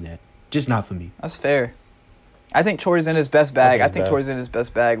don't mean that. Just not for me. That's fair. I think Tory's in his best bag. Okay, I think bad. Tory's in his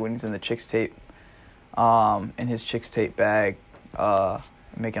best bag when he's in the Chicks Tape. In his Chicks Tape bag,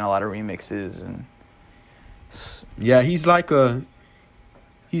 making a lot of remixes and. Yeah, he's like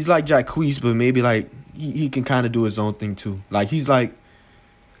Jacquees, but maybe like he can kind of do his own thing too. Like he's like,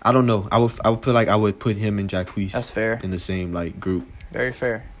 I don't know. I would feel like I would put him and Jacquees That's fair. in the same like group. Very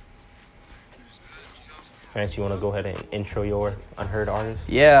fair. Vance, you want to go ahead and intro your unheard artist?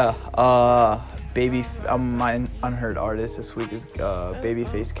 Yeah, my unheard artist this week is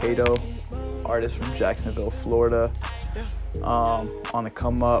Babyface Kato, artist from Jacksonville, Florida. On the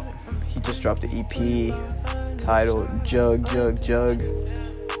come up, he just dropped an EP titled Jug Jug Jug.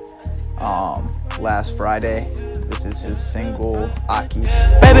 Last Friday. This is his single Aki.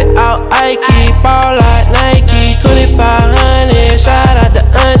 Baby out Ike, ball like Nike, 2500, shout out to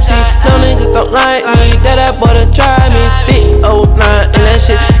auntie. No niggas don't like me, that boy done try me. Big old 9 and that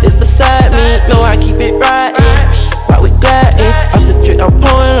shit is beside me. No, I keep it riding, while we gliding. Off the trip I'm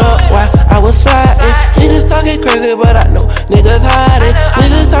pulling up while I was sliding. Niggas talking crazy but I know niggas hiding.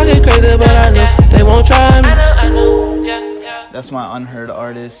 Niggas talking crazy but I know they won't try me. That's my unheard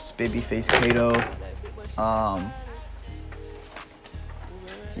artist, Babyface Kato.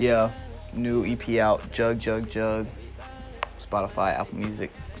 Yeah, new EP out, Jug Jug Jug. Spotify, Apple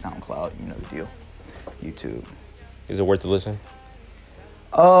Music, SoundCloud, you know the deal. YouTube. Is it worth the listen?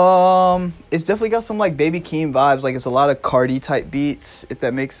 It's definitely got some like Baby Keem vibes. Like it's a lot of Cardi type beats, if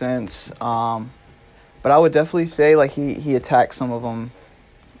that makes sense. But I would definitely say like he attacked some of them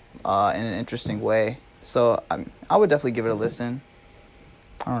in an interesting way. So I would definitely give it a listen.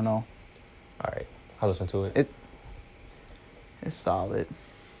 I don't know. All right, I'll listen to it. It's solid.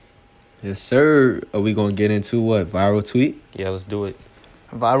 Yes, sir. Are we gonna get into what viral tweet? Yeah, let's do it.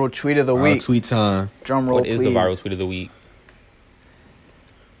 Viral tweet of the Viral week. tweet time. Drum roll, What is please. the viral tweet of the week?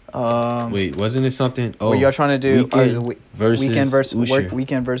 Wait, wasn't it something? Oh, What y'all trying to do? Weekend versus Usher.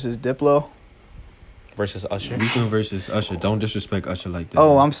 Weekend versus Diplo. Versus Usher. Weekend versus Usher. Don't disrespect Usher like that.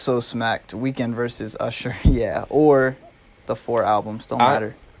 Oh, I'm so smacked. Weekend versus Usher. Yeah, or the 4 albums. Don't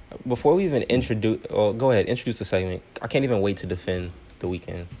matter. Before we even introduce, go ahead, introduce the segment. I can't even wait to defend the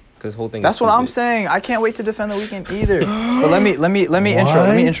weekend because whole thing. That's is what I'm stupid. saying. I can't wait to defend the Weekend either. But let me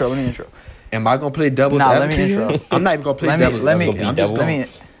intro. Am I gonna play devil's Nah, let advocate? me intro. I'm not even gonna play Let me devil's let me advocate. I'm just devil. let gonna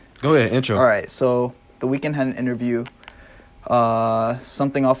me. go ahead intro. All right. So the Weeknd had an interview.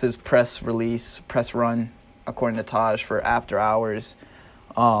 Something off his press run, according to Taj, for After Hours,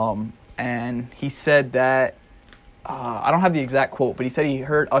 and he said that. I don't have the exact quote, but he said he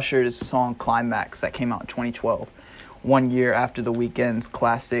heard Usher's song Climax that came out in 2012, 1 year after the Weeknd's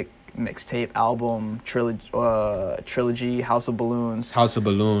classic mixtape album trilogy, House of Balloons. House of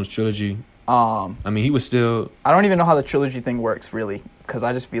Balloons trilogy. I mean, he was still don't even know how the trilogy thing works really, because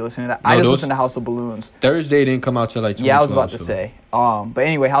I just be listening to. I No, just those- listen to House of Balloons. Thursday didn't come out till like 2012. Yeah, I was about to so- say. But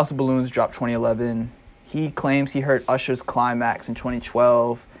anyway, House of Balloons dropped 2011. He claims he heard Usher's Climax in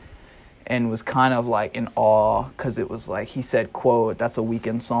 2012. And was kind of like in awe because it was like he said, quote, "That's a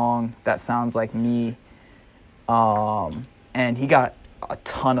Weeknd song. That sounds like me." And he got a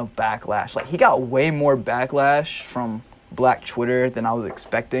ton of backlash. Like he got way more backlash from Black Twitter than I was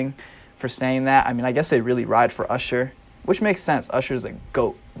expecting for saying that. I mean, I guess they really ride for Usher, which makes sense. Usher's a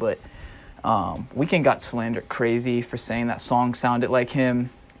GOAT, but Weeknd got slandered crazy for saying that song sounded like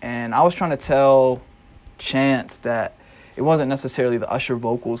him. And I was trying to tell Chance that it wasn't necessarily the Usher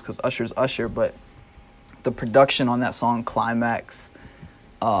vocals, because Usher's Usher, but the production on that song, Climax,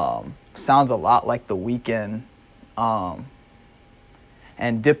 sounds a lot like The Weeknd.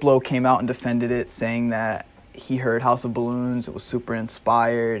 And Diplo came out and defended it, saying that he heard House of Balloons, it was super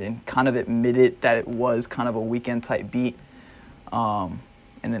inspired, and kind of admitted that it was kind of a Weeknd type beat. And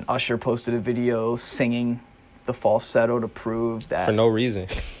then Usher posted a video singing the falsetto to prove that For no reason.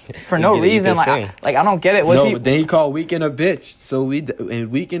 for no reason, I don't get it. But then he called Weeknd a bitch. So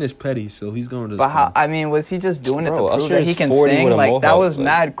and Weeknd is petty, so he's going to. But how? I mean, was he just doing it to prove Usher that is he can 40 sing? with a Like that mohawk, was like,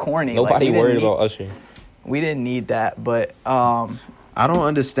 mad corny. Nobody like, worried about Usher. We didn't need that, but I don't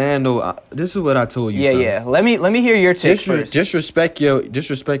understand though. This is what I told you. yeah. Let me hear your take first. Disrespect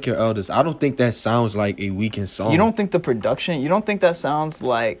your elders. I don't think that sounds like a Weeknd song. You don't think the production? You don't think that sounds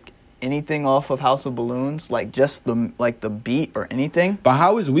like anything off of House of Balloons? Like just the beat or anything? But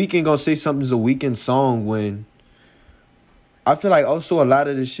how is Weeknd gonna say something's a Weeknd song when I feel like also a lot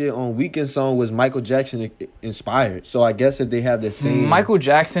of the shit on Weeknd song was Michael Jackson inspired. So I guess if they have the same Michael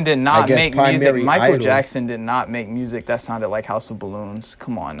Jackson did not make music. primary Michael idol. Jackson did not make music that sounded like House of Balloons.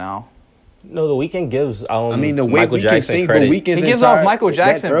 Come on now. No, The Weeknd gives I mean the way Michael Weeknd Jackson sing, credit. the Weeknd's He gives entire, off Michael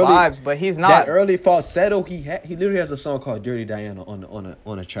Jackson vibes, but he's not. That early falsetto he literally has a song called Dirty Diana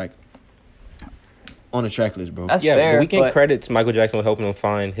on a track. On a track list, bro. That's Yeah, fair. The Weeknd but credits Michael Jackson with helping him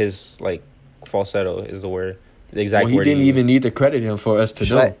find his like falsetto is the word. The exact Well, he word didn't used. even need to credit him for us to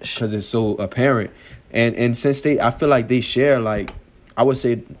know because it's so apparent. And since I feel like they share, like, I would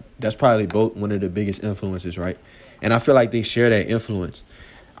say that's probably both one of the biggest influences, right? And I feel like they share that influence.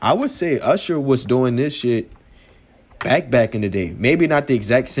 I would say Usher was doing this shit back in the day. Maybe not the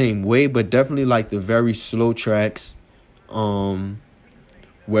exact same way, but definitely like the very slow tracks,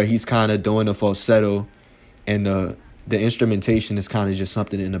 where he's kind of doing the falsetto, and the instrumentation is kind of just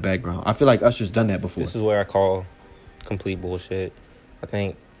something in the background. I feel like Usher's done that before. This is where I call complete bullshit. Go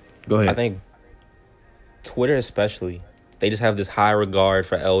ahead. I think Twitter especially, they just have this high regard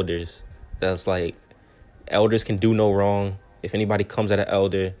for elders. That's like, elders can do no wrong. If anybody comes at an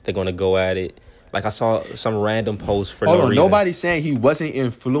elder, they're going to go at it. Like, I saw some random post for no reason. Nobody's saying he wasn't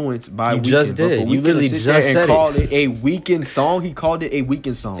influenced by Weeknd. just did. But for You Weeknd literally to sit just there said and it. call it a Weeknd song, he called it a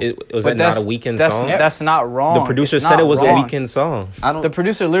Weeknd song. Was but that not a Weeknd song? That's not wrong. The producer It's said not it was wrong. a Weeknd song. The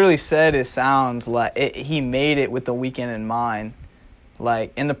producer literally said it sounds like he made it with the Weeknd in mind.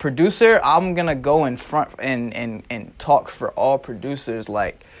 Like, and the producer, I'm gonna go in front and talk for all producers.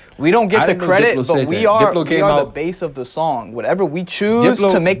 Like, we don't get I the didn't know credit, Diplo but said we that. are Diplo came the out- base of the song. Whatever we choose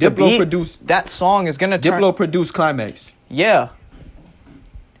Diplo- to make the Diplo beat, produced- that song is gonna turn. Diplo produced Climax. Yeah,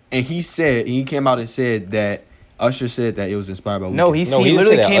 And he came out and said that Usher said that it was inspired by Weeknd. no, he didn't literally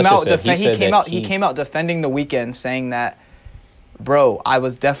say that. came Usher out. said- he said that He came out defending the Weeknd, saying that, bro, I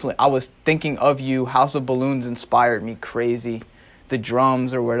was thinking of you. House of Balloons inspired me crazy. The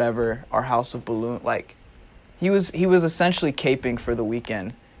drums or whatever are House of Balloon. Like, he was essentially caping for the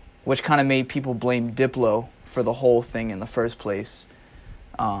Weeknd, which kind of made people blame Diplo for the whole thing in the first place.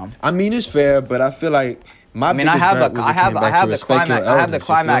 I mean, it's fair, but I feel like I mean, I have the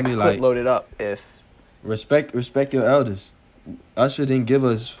climax clip loaded up. If respect your elders. Usher didn't give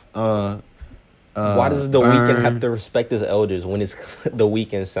us. Why does the Burn. Weeknd have to respect his elders when it's the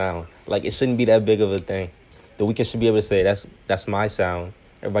Weeknd sound? Like, it shouldn't be that big of a thing. The Weeknd should be able to say, that's my sound.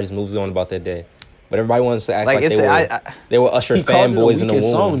 Everybody just moves on about their day. But everybody wants to act like they were Usher He called it a fanboys in the Weeknd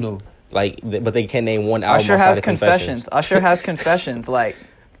womb. song, though. Like, but they can't name one album Usher outside has of confessions. Usher has confessions. Like,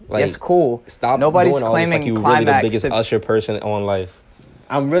 Like, it's cool. Stop Nobody's doing all this claiming like you really the climax biggest to- Usher person on life.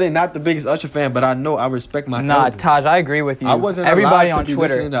 I'm really not the biggest Usher fan, but I know I respect my Nah, elders. Taj, I agree with you. I wasn't Everybody allowed on to be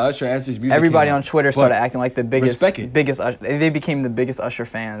Twitter. listening to Usher as his music Everybody came on out. Twitter But started acting like the respect it. biggest Usher. They became the biggest Usher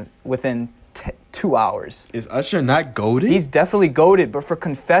fans within 2 hours. Is Usher not goated? He's definitely goated, but for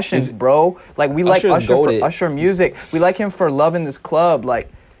confessions, Is- bro. Like, we like Usher's Usher for goated. Usher music. We like him for Love in This Club. Like,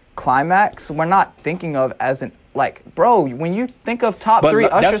 Climax, we're not thinking of as an, like, bro, when you think of top 3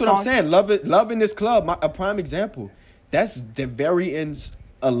 Usher that's what songs. I'm saying. Love in This Club, a prime example. That's the very end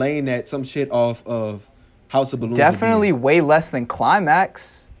a lane that some shit off of House of Balloons. would be in. Definitely way less than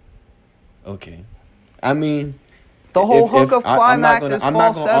Climax. Okay. I mean, The whole hook of Climax is I'm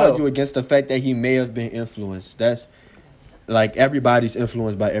not gonna falsetto. argue against the fact that he may have been influenced. That's like everybody's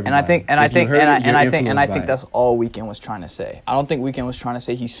influenced by everybody. And I think If you heard it, you're I think influenced by it. that's all Weeknd was trying to say. I don't think Weeknd was trying to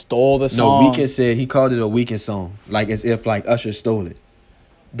say he stole the No, song. Weeknd said he called it a Weeknd song, like as if like Usher stole it.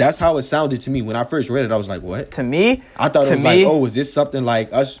 That's how it sounded to me when I first read it. I was like, "What?" To me, I thought it to was me, like, "Oh, is this something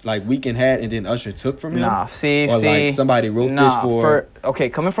like us, like Weeknd had, and then Usher took from him?" Nah, see, or like somebody wrote this for. Okay,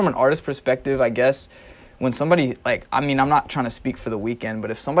 coming from an artist perspective, I guess when somebody like, I mean, I'm not trying to speak for The Weeknd,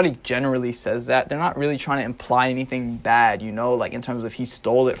 but if somebody generally says that, they're not really trying to imply anything bad, you know, like in terms of he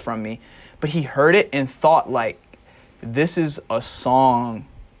stole it from me, but he heard it and thought like, this is a song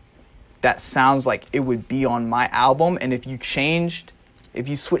that sounds like it would be on my album, and if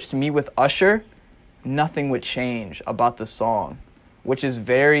you switched me with Usher, nothing would change about the song, which is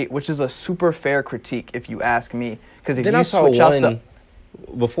a super fair critique if you ask me. Because if then you switch out the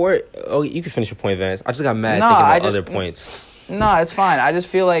before, you can finish your point, Vance. I just got mad thinking about other points. No, it's fine. I just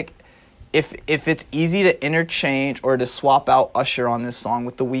feel like if it's easy to interchange or to swap out Usher on this song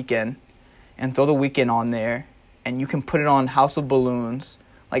with The Weeknd and throw The Weeknd on there, and you can put it on House of Balloons.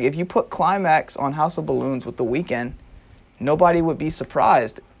 Like if you put Climax on House of Balloons with The Weeknd, nobody would be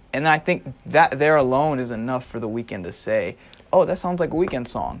surprised. And I think that there alone is enough for The Weeknd to say, oh, that sounds like a Weeknd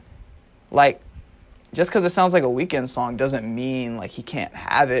song. Like, just because it sounds like a Weeknd song doesn't mean like he can't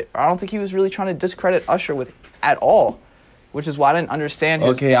have it. I don't think he was really trying to discredit Usher with at all, which is why I didn't understand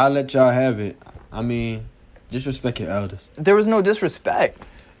his... Okay, I'll let y'all have it. I mean, disrespect your elders. There was no disrespect.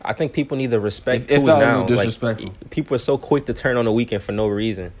 I think people need to respect It who's felt now. disrespectful. Like, people are so quick to turn on The Weeknd for no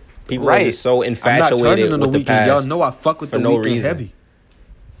reason. People Right. are just so I'm not infatuated turning on The with the Weeknd. past. Y'all know I fuck with for The no Weeknd reason. heavy.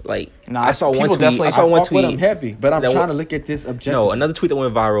 Like, Nah, I saw one people tweet. definitely- I saw I one fuck with tweet. him heavy, but I'm that trying wa- to look at this objectively. No, another tweet that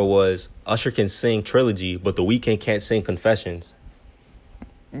went viral was Usher can sing Trilogy, but The Weeknd can't sing Confessions.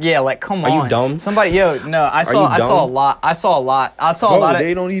 Yeah, like come Are you on. dumb? Somebody, no, I saw a dumb? lot. I saw a lot Bro, of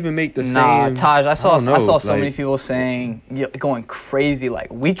they don't even make the Nah, same. Taj, I saw don't know, so many people saying, going crazy. Like,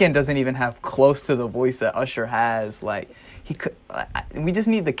 Weeknd doesn't even have close to the voice that Usher has. Like, he could. We just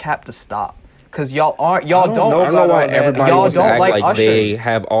need the cap to stop, cause y'all don't I don't know why everybody Y'all wants to don't act like like Usher. they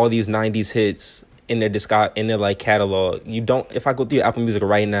have all these '90s hits in their like catalog. You don't. If I go through your Apple Music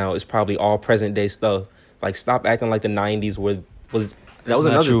right now, it's probably all present day stuff. Like, stop acting like the '90s was not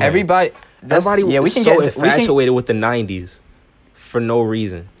another true. thing. Everybody We can so get into, infatuated with the '90s for no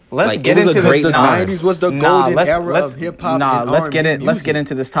reason. Let's Like, get it was into a great this. The time. 90s was the golden era of hip hop. Let's get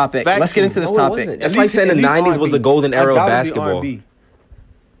into this topic. Let's get into this No, it topic. wasn't. That's like saying the '90s was the golden era of basketball.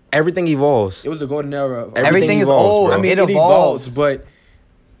 Everything evolves. It was the golden era of Everything is evolves, old. bro. I mean, It it evolves. evolves,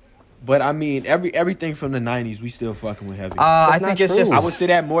 but I mean, everything from the '90s, we still fucking with heavy. I not think it's true. just. I would say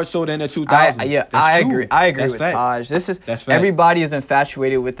that more so than the 2000s. I That's true. agree. I agree That's with fact. Taj. That's fact. Everybody is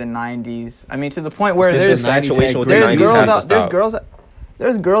infatuated with the '90s. I mean, to the point where This there's infatuation with the there's 90s girls has to out there's stop. girls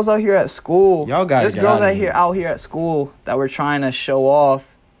there's girls out here at school. Y'all gotta There's get girls outta here. out here at school that were trying to show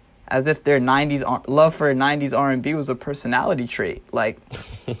off as if their love for '90s R&B was a personality trait. Like,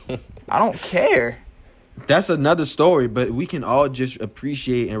 I don't care. That's another story, but we can all just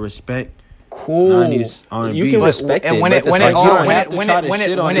appreciate and respect Cool. 90s R&B. You can But- respect And it, when but it at the when same it all you don't time- when have it to when try it to when it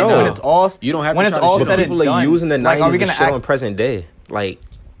shit on when it. it No. when it's all You don't have to when try it's to all shit on said it. and People are done. using the Like, 90s are we to gonna show act? in present day. Like,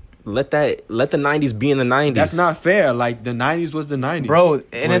 let the 90s be in the 90s. That's not fair. Like, the 90s was the 90s. Bro, and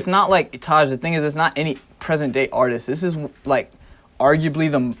But- it's not like Taj. The thing is, it's not any present day artist. This is like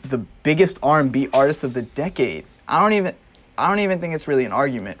arguably the biggest R&B artist of the decade. I don't even think it's really an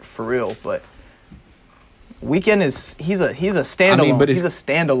argument for real. But Weeknd he's a standalone. but He's a it's-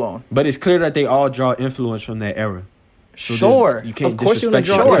 standalone. But it's clear that they all draw influence from that era. So Sure. there's- you can't Of course, you're gonna disrespect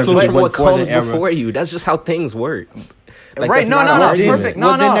draw it because influence it from what wasn't for comes the era. before you. That's just how things work. Like, Right? that's No, not no, an no. argument. Perfect.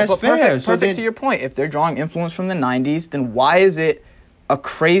 Well, No, then no. that's But fair. perfect. So Perfect then- to your point. If they're drawing influence from the '90s, then why is it a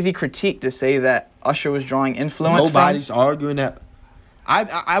crazy critique to say that Usher was drawing influence Nobody's arguing that.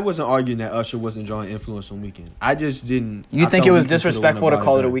 I wasn't arguing that Usher wasn't drawing influence from Weeknd. I just didn't. You I think thought it was Weeknd could've disrespectful went to about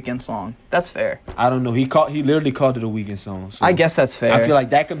call it a better. Weeknd song? That's fair. I don't know. He literally called it a Weeknd song. So I guess that's fair. I feel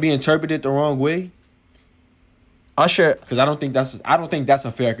like that could be interpreted the wrong way Usher. because I don't think that's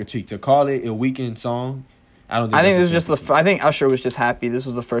a fair critique to call it a Weeknd song. I don't think. I think that's this was a just fair I think Usher was just happy. This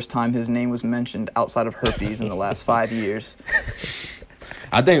was the first time his name was mentioned outside of herpes in the last 5 years. critique.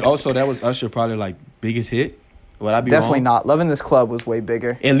 I think also that was Usher probably like biggest hit. Would I be Definitely wrong? not. Loving This Club was way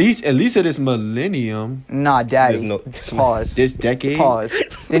bigger. At least of this millennium, Nah, Daddy. There's no- Pause. this decade. Pause.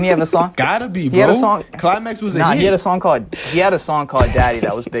 Didn't he have a song? Gotta be, bro. He had a song. Climax was a Nah, hit. he had a song called Daddy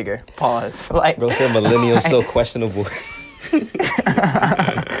that was bigger. Pause. Like Bro said millennium so questionable.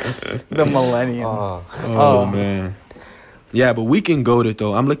 the millennium. Oh man. Yeah, but Weeknd goated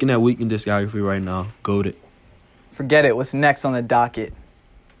though. I'm looking at Weeknd discography right now. Goated. Forget it. What's next on the docket?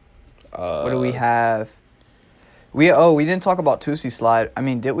 What do we have? We didn't talk about Tootsie Slide. I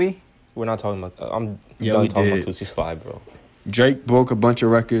mean, did we? We're not talking about. I'm Yeah, done we talking did. about Tootsie Slide, bro. Drake broke a bunch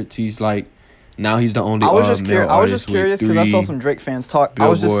of records. He's like Now he's the only. I was just male curious. I was artist just curious with because I saw 3 some Drake fans talk.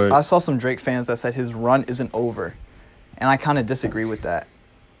 Billboard. I saw some Drake fans that said his run isn't over, and I kind of disagree with that.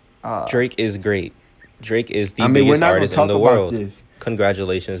 Drake is great. Drake is the I mean, we're biggest not gonna artist in talk the about world. this.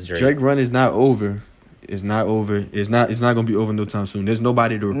 Congratulations, Drake. Drake run is not over. It's not over. It's not gonna be over no time soon. There's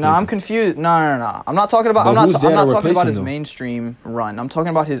nobody to replace No, I'm him. confused. No. I'm not talking about. But I'm not. who's I'm there not to talking replace about him, his though? mainstream run. I'm talking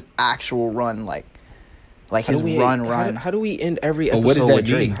about his actual run, like How his do we- run. How do we end every But episode what does that with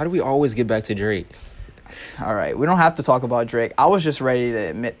Drake? mean? How do we always get back to Drake? All right, we don't have to talk about Drake. I was just ready to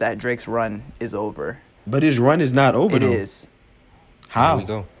admit that Drake's run is over. But his run is not over. It though. is. How? Here we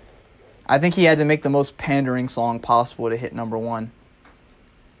go. I think he had to make the most pandering song possible to hit #1.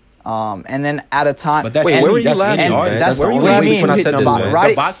 And then at a time. But that's Wait, any, where were you that's last any week, artist. man? That's the Where were only you last way week when I hit said this, number- man? Right.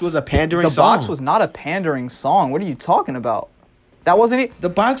 The box was a pandering The song. Box was not a pandering song. What are you talking about? That wasn't it. The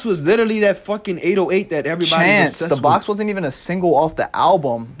box was literally that fucking 808 that everybody's Chance. obsessed The Box with. wasn't even a single off the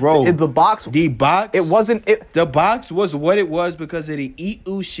album, Bro, The Box. The box. It wasn't. It. The box was what it was because of the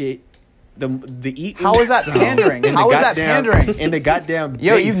eat-oo shit. The eat-oo. How is that sound pandering? and How the is that goddamn- pandering? And the goddamn.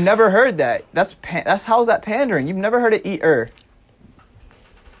 Yo, bass. you've never heard that. That's how is that pandering? You've never heard of Eater.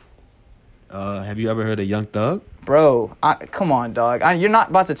 Have you ever heard of Young Thug? Bro, come on, dog. You're not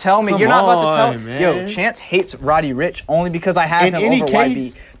about to tell me. Come You're not about to tell on, me. Yo, man. Chance hates Roddy Rich only because I have In him any over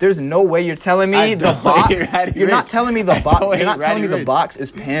case- YB. There's no way you're telling me I the don't box. hate Roddy You're not Rich. telling me the I box. don't You're not hate telling me Roddy the Rich. box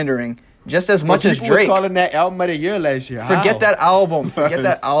is pandering just as But much as people Drake. was calling that album of the year last year. How? Forget that album. Forget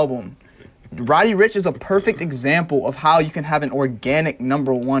that album. Roddy Rich is a perfect example of how you can have an organic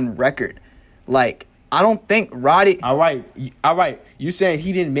 #1 record. Like, I don't think Roddy. All right. You saying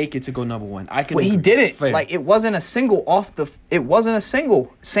he didn't make it to go #1. I can. Well, he agree. didn't. Fair. Like, it wasn't a single off the. It wasn't a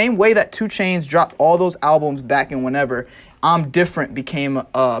single. Same way that 2 Chainz dropped all those albums back in whenever. I'm Different became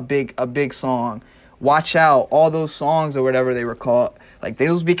a big song. Watch Out, all those songs or whatever they were called. Like,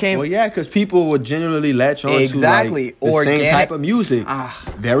 those became. Well, yeah, because people would generally latch on Exactly. to like, the same Organic- type of music. Ah.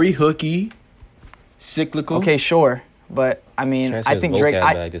 Very hooky, cyclical. Okay, sure, but I mean, Chance I has think vocab Drake.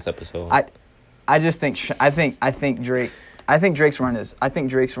 bag this episode. I just think I think Drake. I think Drake's run is.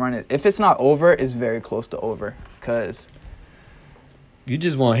 If it's not over, it's very close to over. Cause You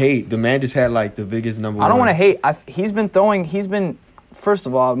just want hate. The man just had like the biggest #1. I don't want to hate. He's been. First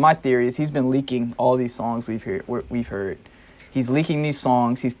of all, my theory is he's been leaking all these songs we've heard. He's leaking these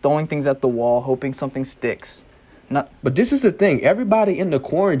songs. He's throwing things at the wall, hoping something sticks. But this is the thing. Everybody in the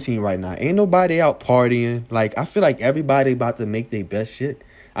quarantine right now. Ain't nobody out partying. Like, I feel like everybody about to make their best shit.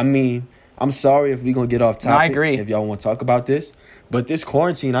 I mean, I'm sorry if we gonna get off topic. I agree. If y'all want to talk about this. But this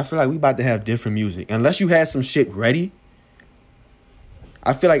quarantine, I feel like we about to have different music. Unless you had some shit ready.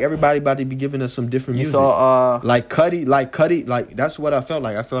 I feel like everybody about to be giving us some different You music. saw Like Cudi, like that's what I felt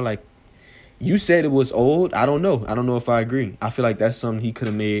like. I felt like you said it was old. I don't know. I don't know if I agree. I feel like that's something he could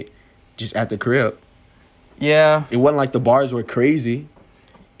have made just at the crib. yeah. It wasn't like the bars were crazy.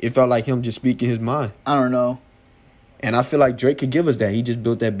 It felt like him just speaking his mind. I don't know. And I feel like Drake could give us that. He just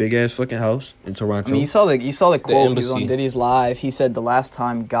built that big ass fucking house in Toronto. I mean, you saw the quote. He was on embassy. Diddy's live. He said the last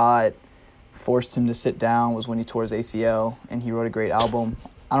time God forced him to sit down was when he tore his ACL, and he wrote a great album.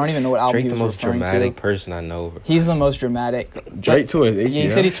 I don't even know what album Drake, he the was most referring dramatic to. person I know. Bro. He's the most dramatic. Drake tore his ACL. Yeah, he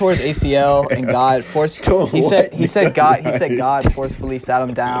said he tore his ACL, and God forced. Tore He said what? God forcefully sat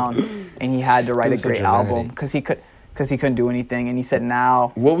him down, and he had to write a Who's so great dramatic? album because he couldn't do anything, and he said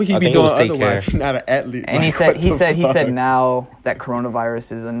now. What would he I be think it doing was Take otherwise? Care. He's not an athlete. And Like, what the he said fuck? now that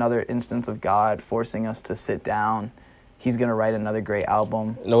coronavirus is another instance of God forcing us to sit down. He's gonna write another great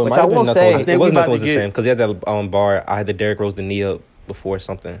album. No, it which might I have been will nothing. say. I think It we wasn't about nothing was to the get- same because he had that bar. I had the Derrick Rose the knee up before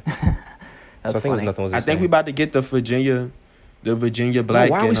something. That's So I think it was funny. nothing was the I same. think we about to get the Virginia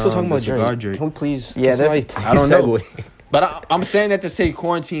Black. Why are we and, still talking the about cigar Drake? Drake? Can we please? Yeah, can somebody there's- I don't know. segue? But I'm saying that to say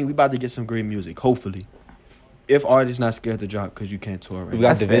quarantine, we about to get some great music. Hopefully, if artists not scared to drop because you can't tour right We now. got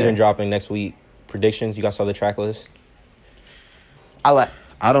That's Division fair. dropping next week. Predictions? You guys saw the track list?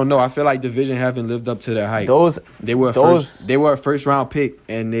 I don't know. I feel like Division haven't lived up to their hype. Those. They were those- they were a first round pick,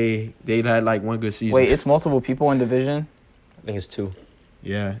 and they had like one good season. Wait, it's multiple people in division. I think it's 2.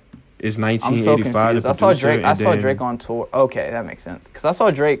 yeah, it's I'm so 1985. confused. the I saw producer, Drake. I and saw then- Drake on tour. Okay, that makes sense. Because I saw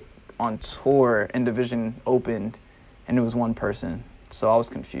Drake on tour and Division opened, and it was one person. So I was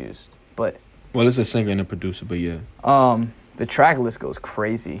confused. But Well, it's a singer and a producer, but yeah. the track list goes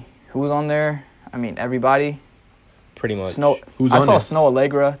crazy. Who was on there? I mean, everybody. Pretty much. Snow. Who's I on saw there? Snow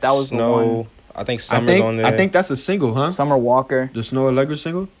Allegra. That was the one. Snow. I think Summer's on there. I think that's a single, huh? Summer Walker. The Snow Allegra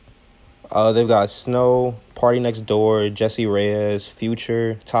single. They've got Snow, Party Next Door, Jesse Reyes,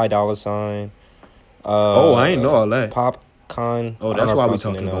 Future, Ty Dolla $ign. Oh, I ain't know all that. Popcorn. Oh, I don't that's know why if we I'm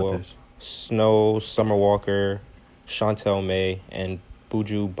pronouncing talking it about well. this. Snow, Summer Walker, Chantel May, and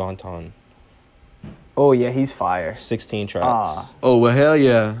Buju Banton. Oh yeah, he's fire. 16 tracks. Oh well, hell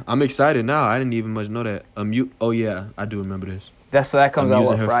yeah! I'm excited now. I didn't even much know that. Oh yeah, I do remember this. That comes out Amusing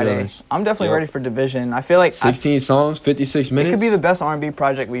what, Her Friday. Feelings. I'm definitely Yep. ready for Division. I feel like 16 songs, 56 it minutes. could be the best R&B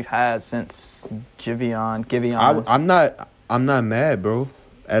project we've had since Giveon. I'm not mad, bro.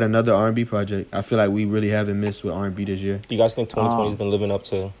 At another R&B project, I feel like we really haven't missed with R&B this year. Do you guys think 2020's been living up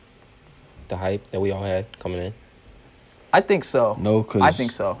to the hype that we all had coming in? I think so. No, because I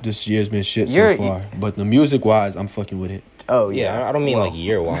think so. This year's been shit You're- so far. But the music wise, I'm fucking with it. Oh Yeah, yeah. I don't mean Well, like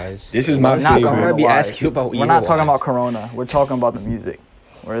year wise. This is my not favorite. I'm gonna be Corona-wise. asking you about We're not talking year-wise. about Corona. We're talking about the music.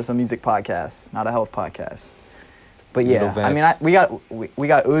 Where it's a music podcast, not a health podcast. But yeah, Little I mean, Vance. we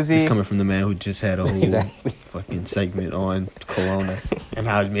got Uzi. This coming from the man who just had a whole Exactly. fucking segment on Corona and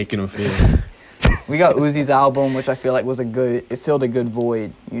how it's making him feel. We got Uzi's album, which I feel like it filled a good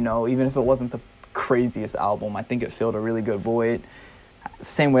void, you know, even if it wasn't the craziest album, I think it filled a really good void.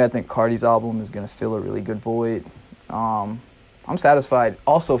 Same way I think Cardi's album is going to fill a really good void. I'm satisfied.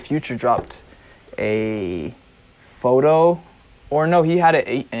 Also, Future dropped a photo, or no, he had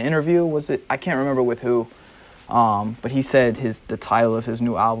an interview, was it? I can't remember with who. But he said the title of his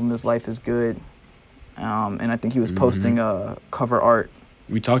new album is Life is Good. And I think he was posting a cover art.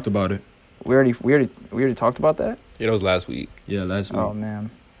 We talked about it. We already talked about that? Yeah, that was last week. Yeah, last week. Oh man.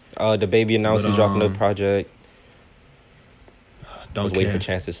 The Baby announced he's dropping a project. I Don't was care. waiting for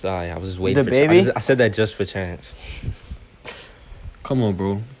Chance to sigh. I was just waiting The for Baby? I said that just for Chance. Come on,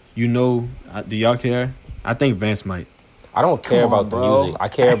 bro. You know, do y'all care? I think Vance might. I don't care Come on, about the bro. music.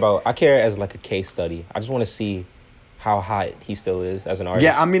 I care as like a case study. I just want to see how hot he still is as an artist.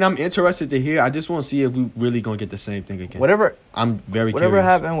 Yeah, I mean, I'm interested to hear. I just want to see if we really gonna get the same thing again. Whatever I'm very Whatever curious.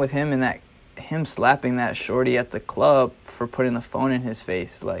 happened with him and him slapping that shorty at the club for putting the phone in his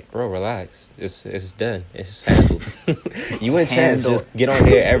face, like, Bro, relax. It's done. It's handled. You and Chance Handled. just get on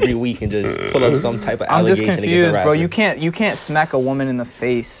here every week and just pull up some type of I'm just allegation against a confused, rapper. bro. You can't smack a woman in the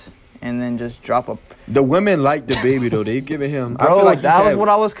face and then just drop a. The women like the Baby though. They've given him. I Bro, feel like he's that was had- what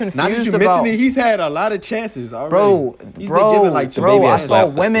I was Now that confused you about. mention it, he's had a lot of chances already. Bro, He's bro, been given like two Baby I has chances. saw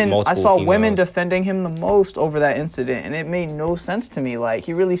slapped women. I multiple saw women females. defending him the most over that incident, and it made no sense to me. Like,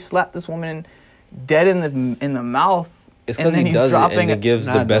 he really slapped this woman dead in the mouth. It's and because then he he's does it dropping and it gives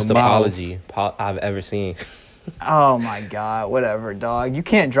Not the in best the mouth. apology I've ever seen. Oh my God! Whatever, dog. You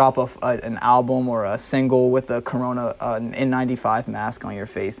can't drop an album or a single with a Corona N95 mask on your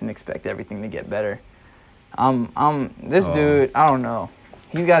face and expect everything to get better. This dude. I don't know.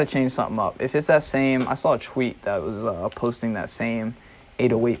 He's got to change something up. If it's that same, I saw a tweet that was posting that same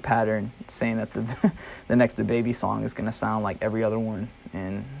 808 pattern, saying that the next DaBaby song is gonna sound like every other one,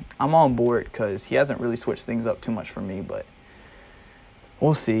 and I'm on board because he hasn't really switched things up too much for me, but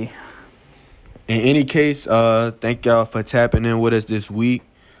we'll see. In any case, thank y'all for tapping in with us this week.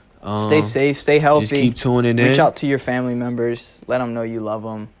 Stay safe, stay healthy. Just keep tuning in. Reach out to your family members. Let them know you love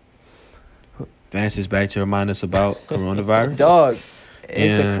them. Vance is back to remind us about coronavirus. Dog,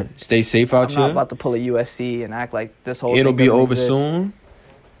 And stay safe out I'm not here. about to pull a USC and act like this whole It'll thing be doesn't over exist. soon.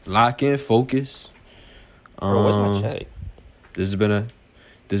 Lock in, focus. Bro, where's my check? This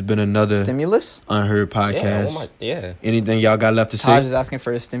has been another Stimulus? Unheard Yeah, I podcast. want my, Anything y'all got left to Taj say? is asking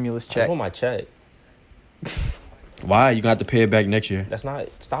for a stimulus I check. want my check. Why? You gonna have to pay it back next year. That's not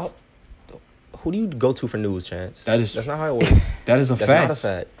stop. Who do you go to for news, Chance? That's not how it works. That is a That's fact. not a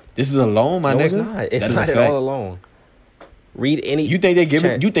fact. This is a loan, my No, nigga. it's not. It's That is not a at fact. all alone. Read any. You think they give it?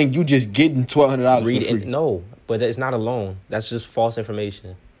 Chance. You think you just getting $1,200 Read for free? no, but it's not a loan. That's just false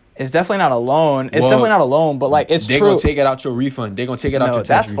information. It's definitely not a loan. It's Well, definitely not a loan, but like it's They're true. gonna take it out your refund. They're gonna take it out No, your tax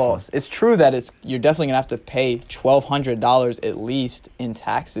that's refund. false. It's true that you're definitely gonna have to pay $1,200 at least in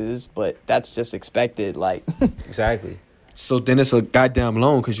taxes, but that's just expected. Like, Exactly. So then it's a goddamn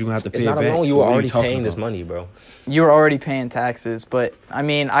loan because you're gonna have to pay It's it not back. a loan. You So were what are already talking paying this about? money, bro. you were already paying taxes, but I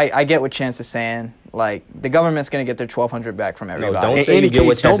mean, I get what Chance is saying. Like, the government's gonna get their $1,200 back from everybody. don't In say any you get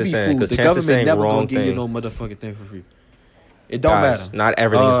what case, don't Chance be is saying, fooled. 'cause The Chance is government saying never gonna wrong give you things. no motherfucking thing for free. It don't Guys, matter. Not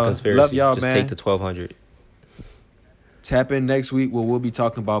everything is Uh, conspiracy. love y'all, just man. take the 1,200. Tap in next week where we'll be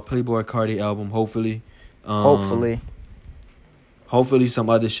talking about Playboi Carti album. Hopefully, hopefully some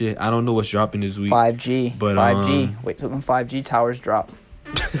other shit. I don't know what's dropping this week. 5G, But, 5G. Wait till them 5G towers drop.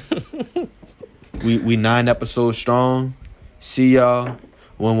 We 9 episodes strong. See y'all.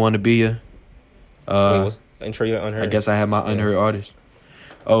 Wouldn't want to be ya. Wait, what's intro your unheard? I guess I have my unheard artist.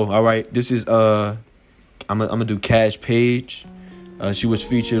 Oh, all right. This is I'm gonna do Cash Page. She was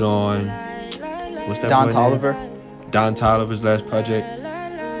featured on what's that Don boy Toliver. name? Don Toliver's last project.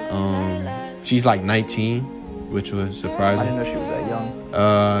 She's like 19, which was I didn't surprising. know she was that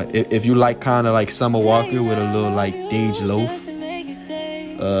young. If you like kind of like Summer Walker with a little like Dage Loaf,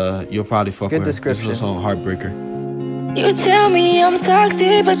 you'll probably fuck Good with her. description. This is a song, Heartbreaker. You tell me I'm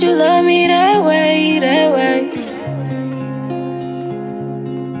toxic, but you love me that way, that way.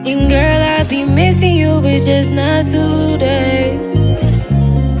 And girl, I be missing you, but just not today.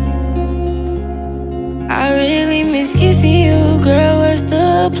 I really miss kissing you, girl, what's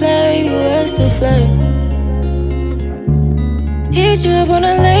the play, what's the play? Hit you up on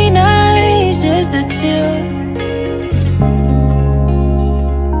a late night, just to chill.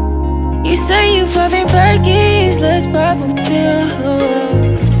 You say you popping Perkies, let's pop a pill.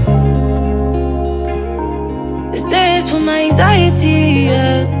 They say it's for my anxiety,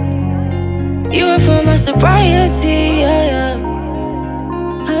 yeah. You were for my sobriety, yeah, yeah.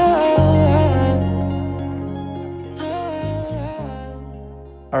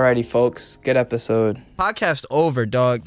 Alrighty, folks. Good episode. Podcast over, dog.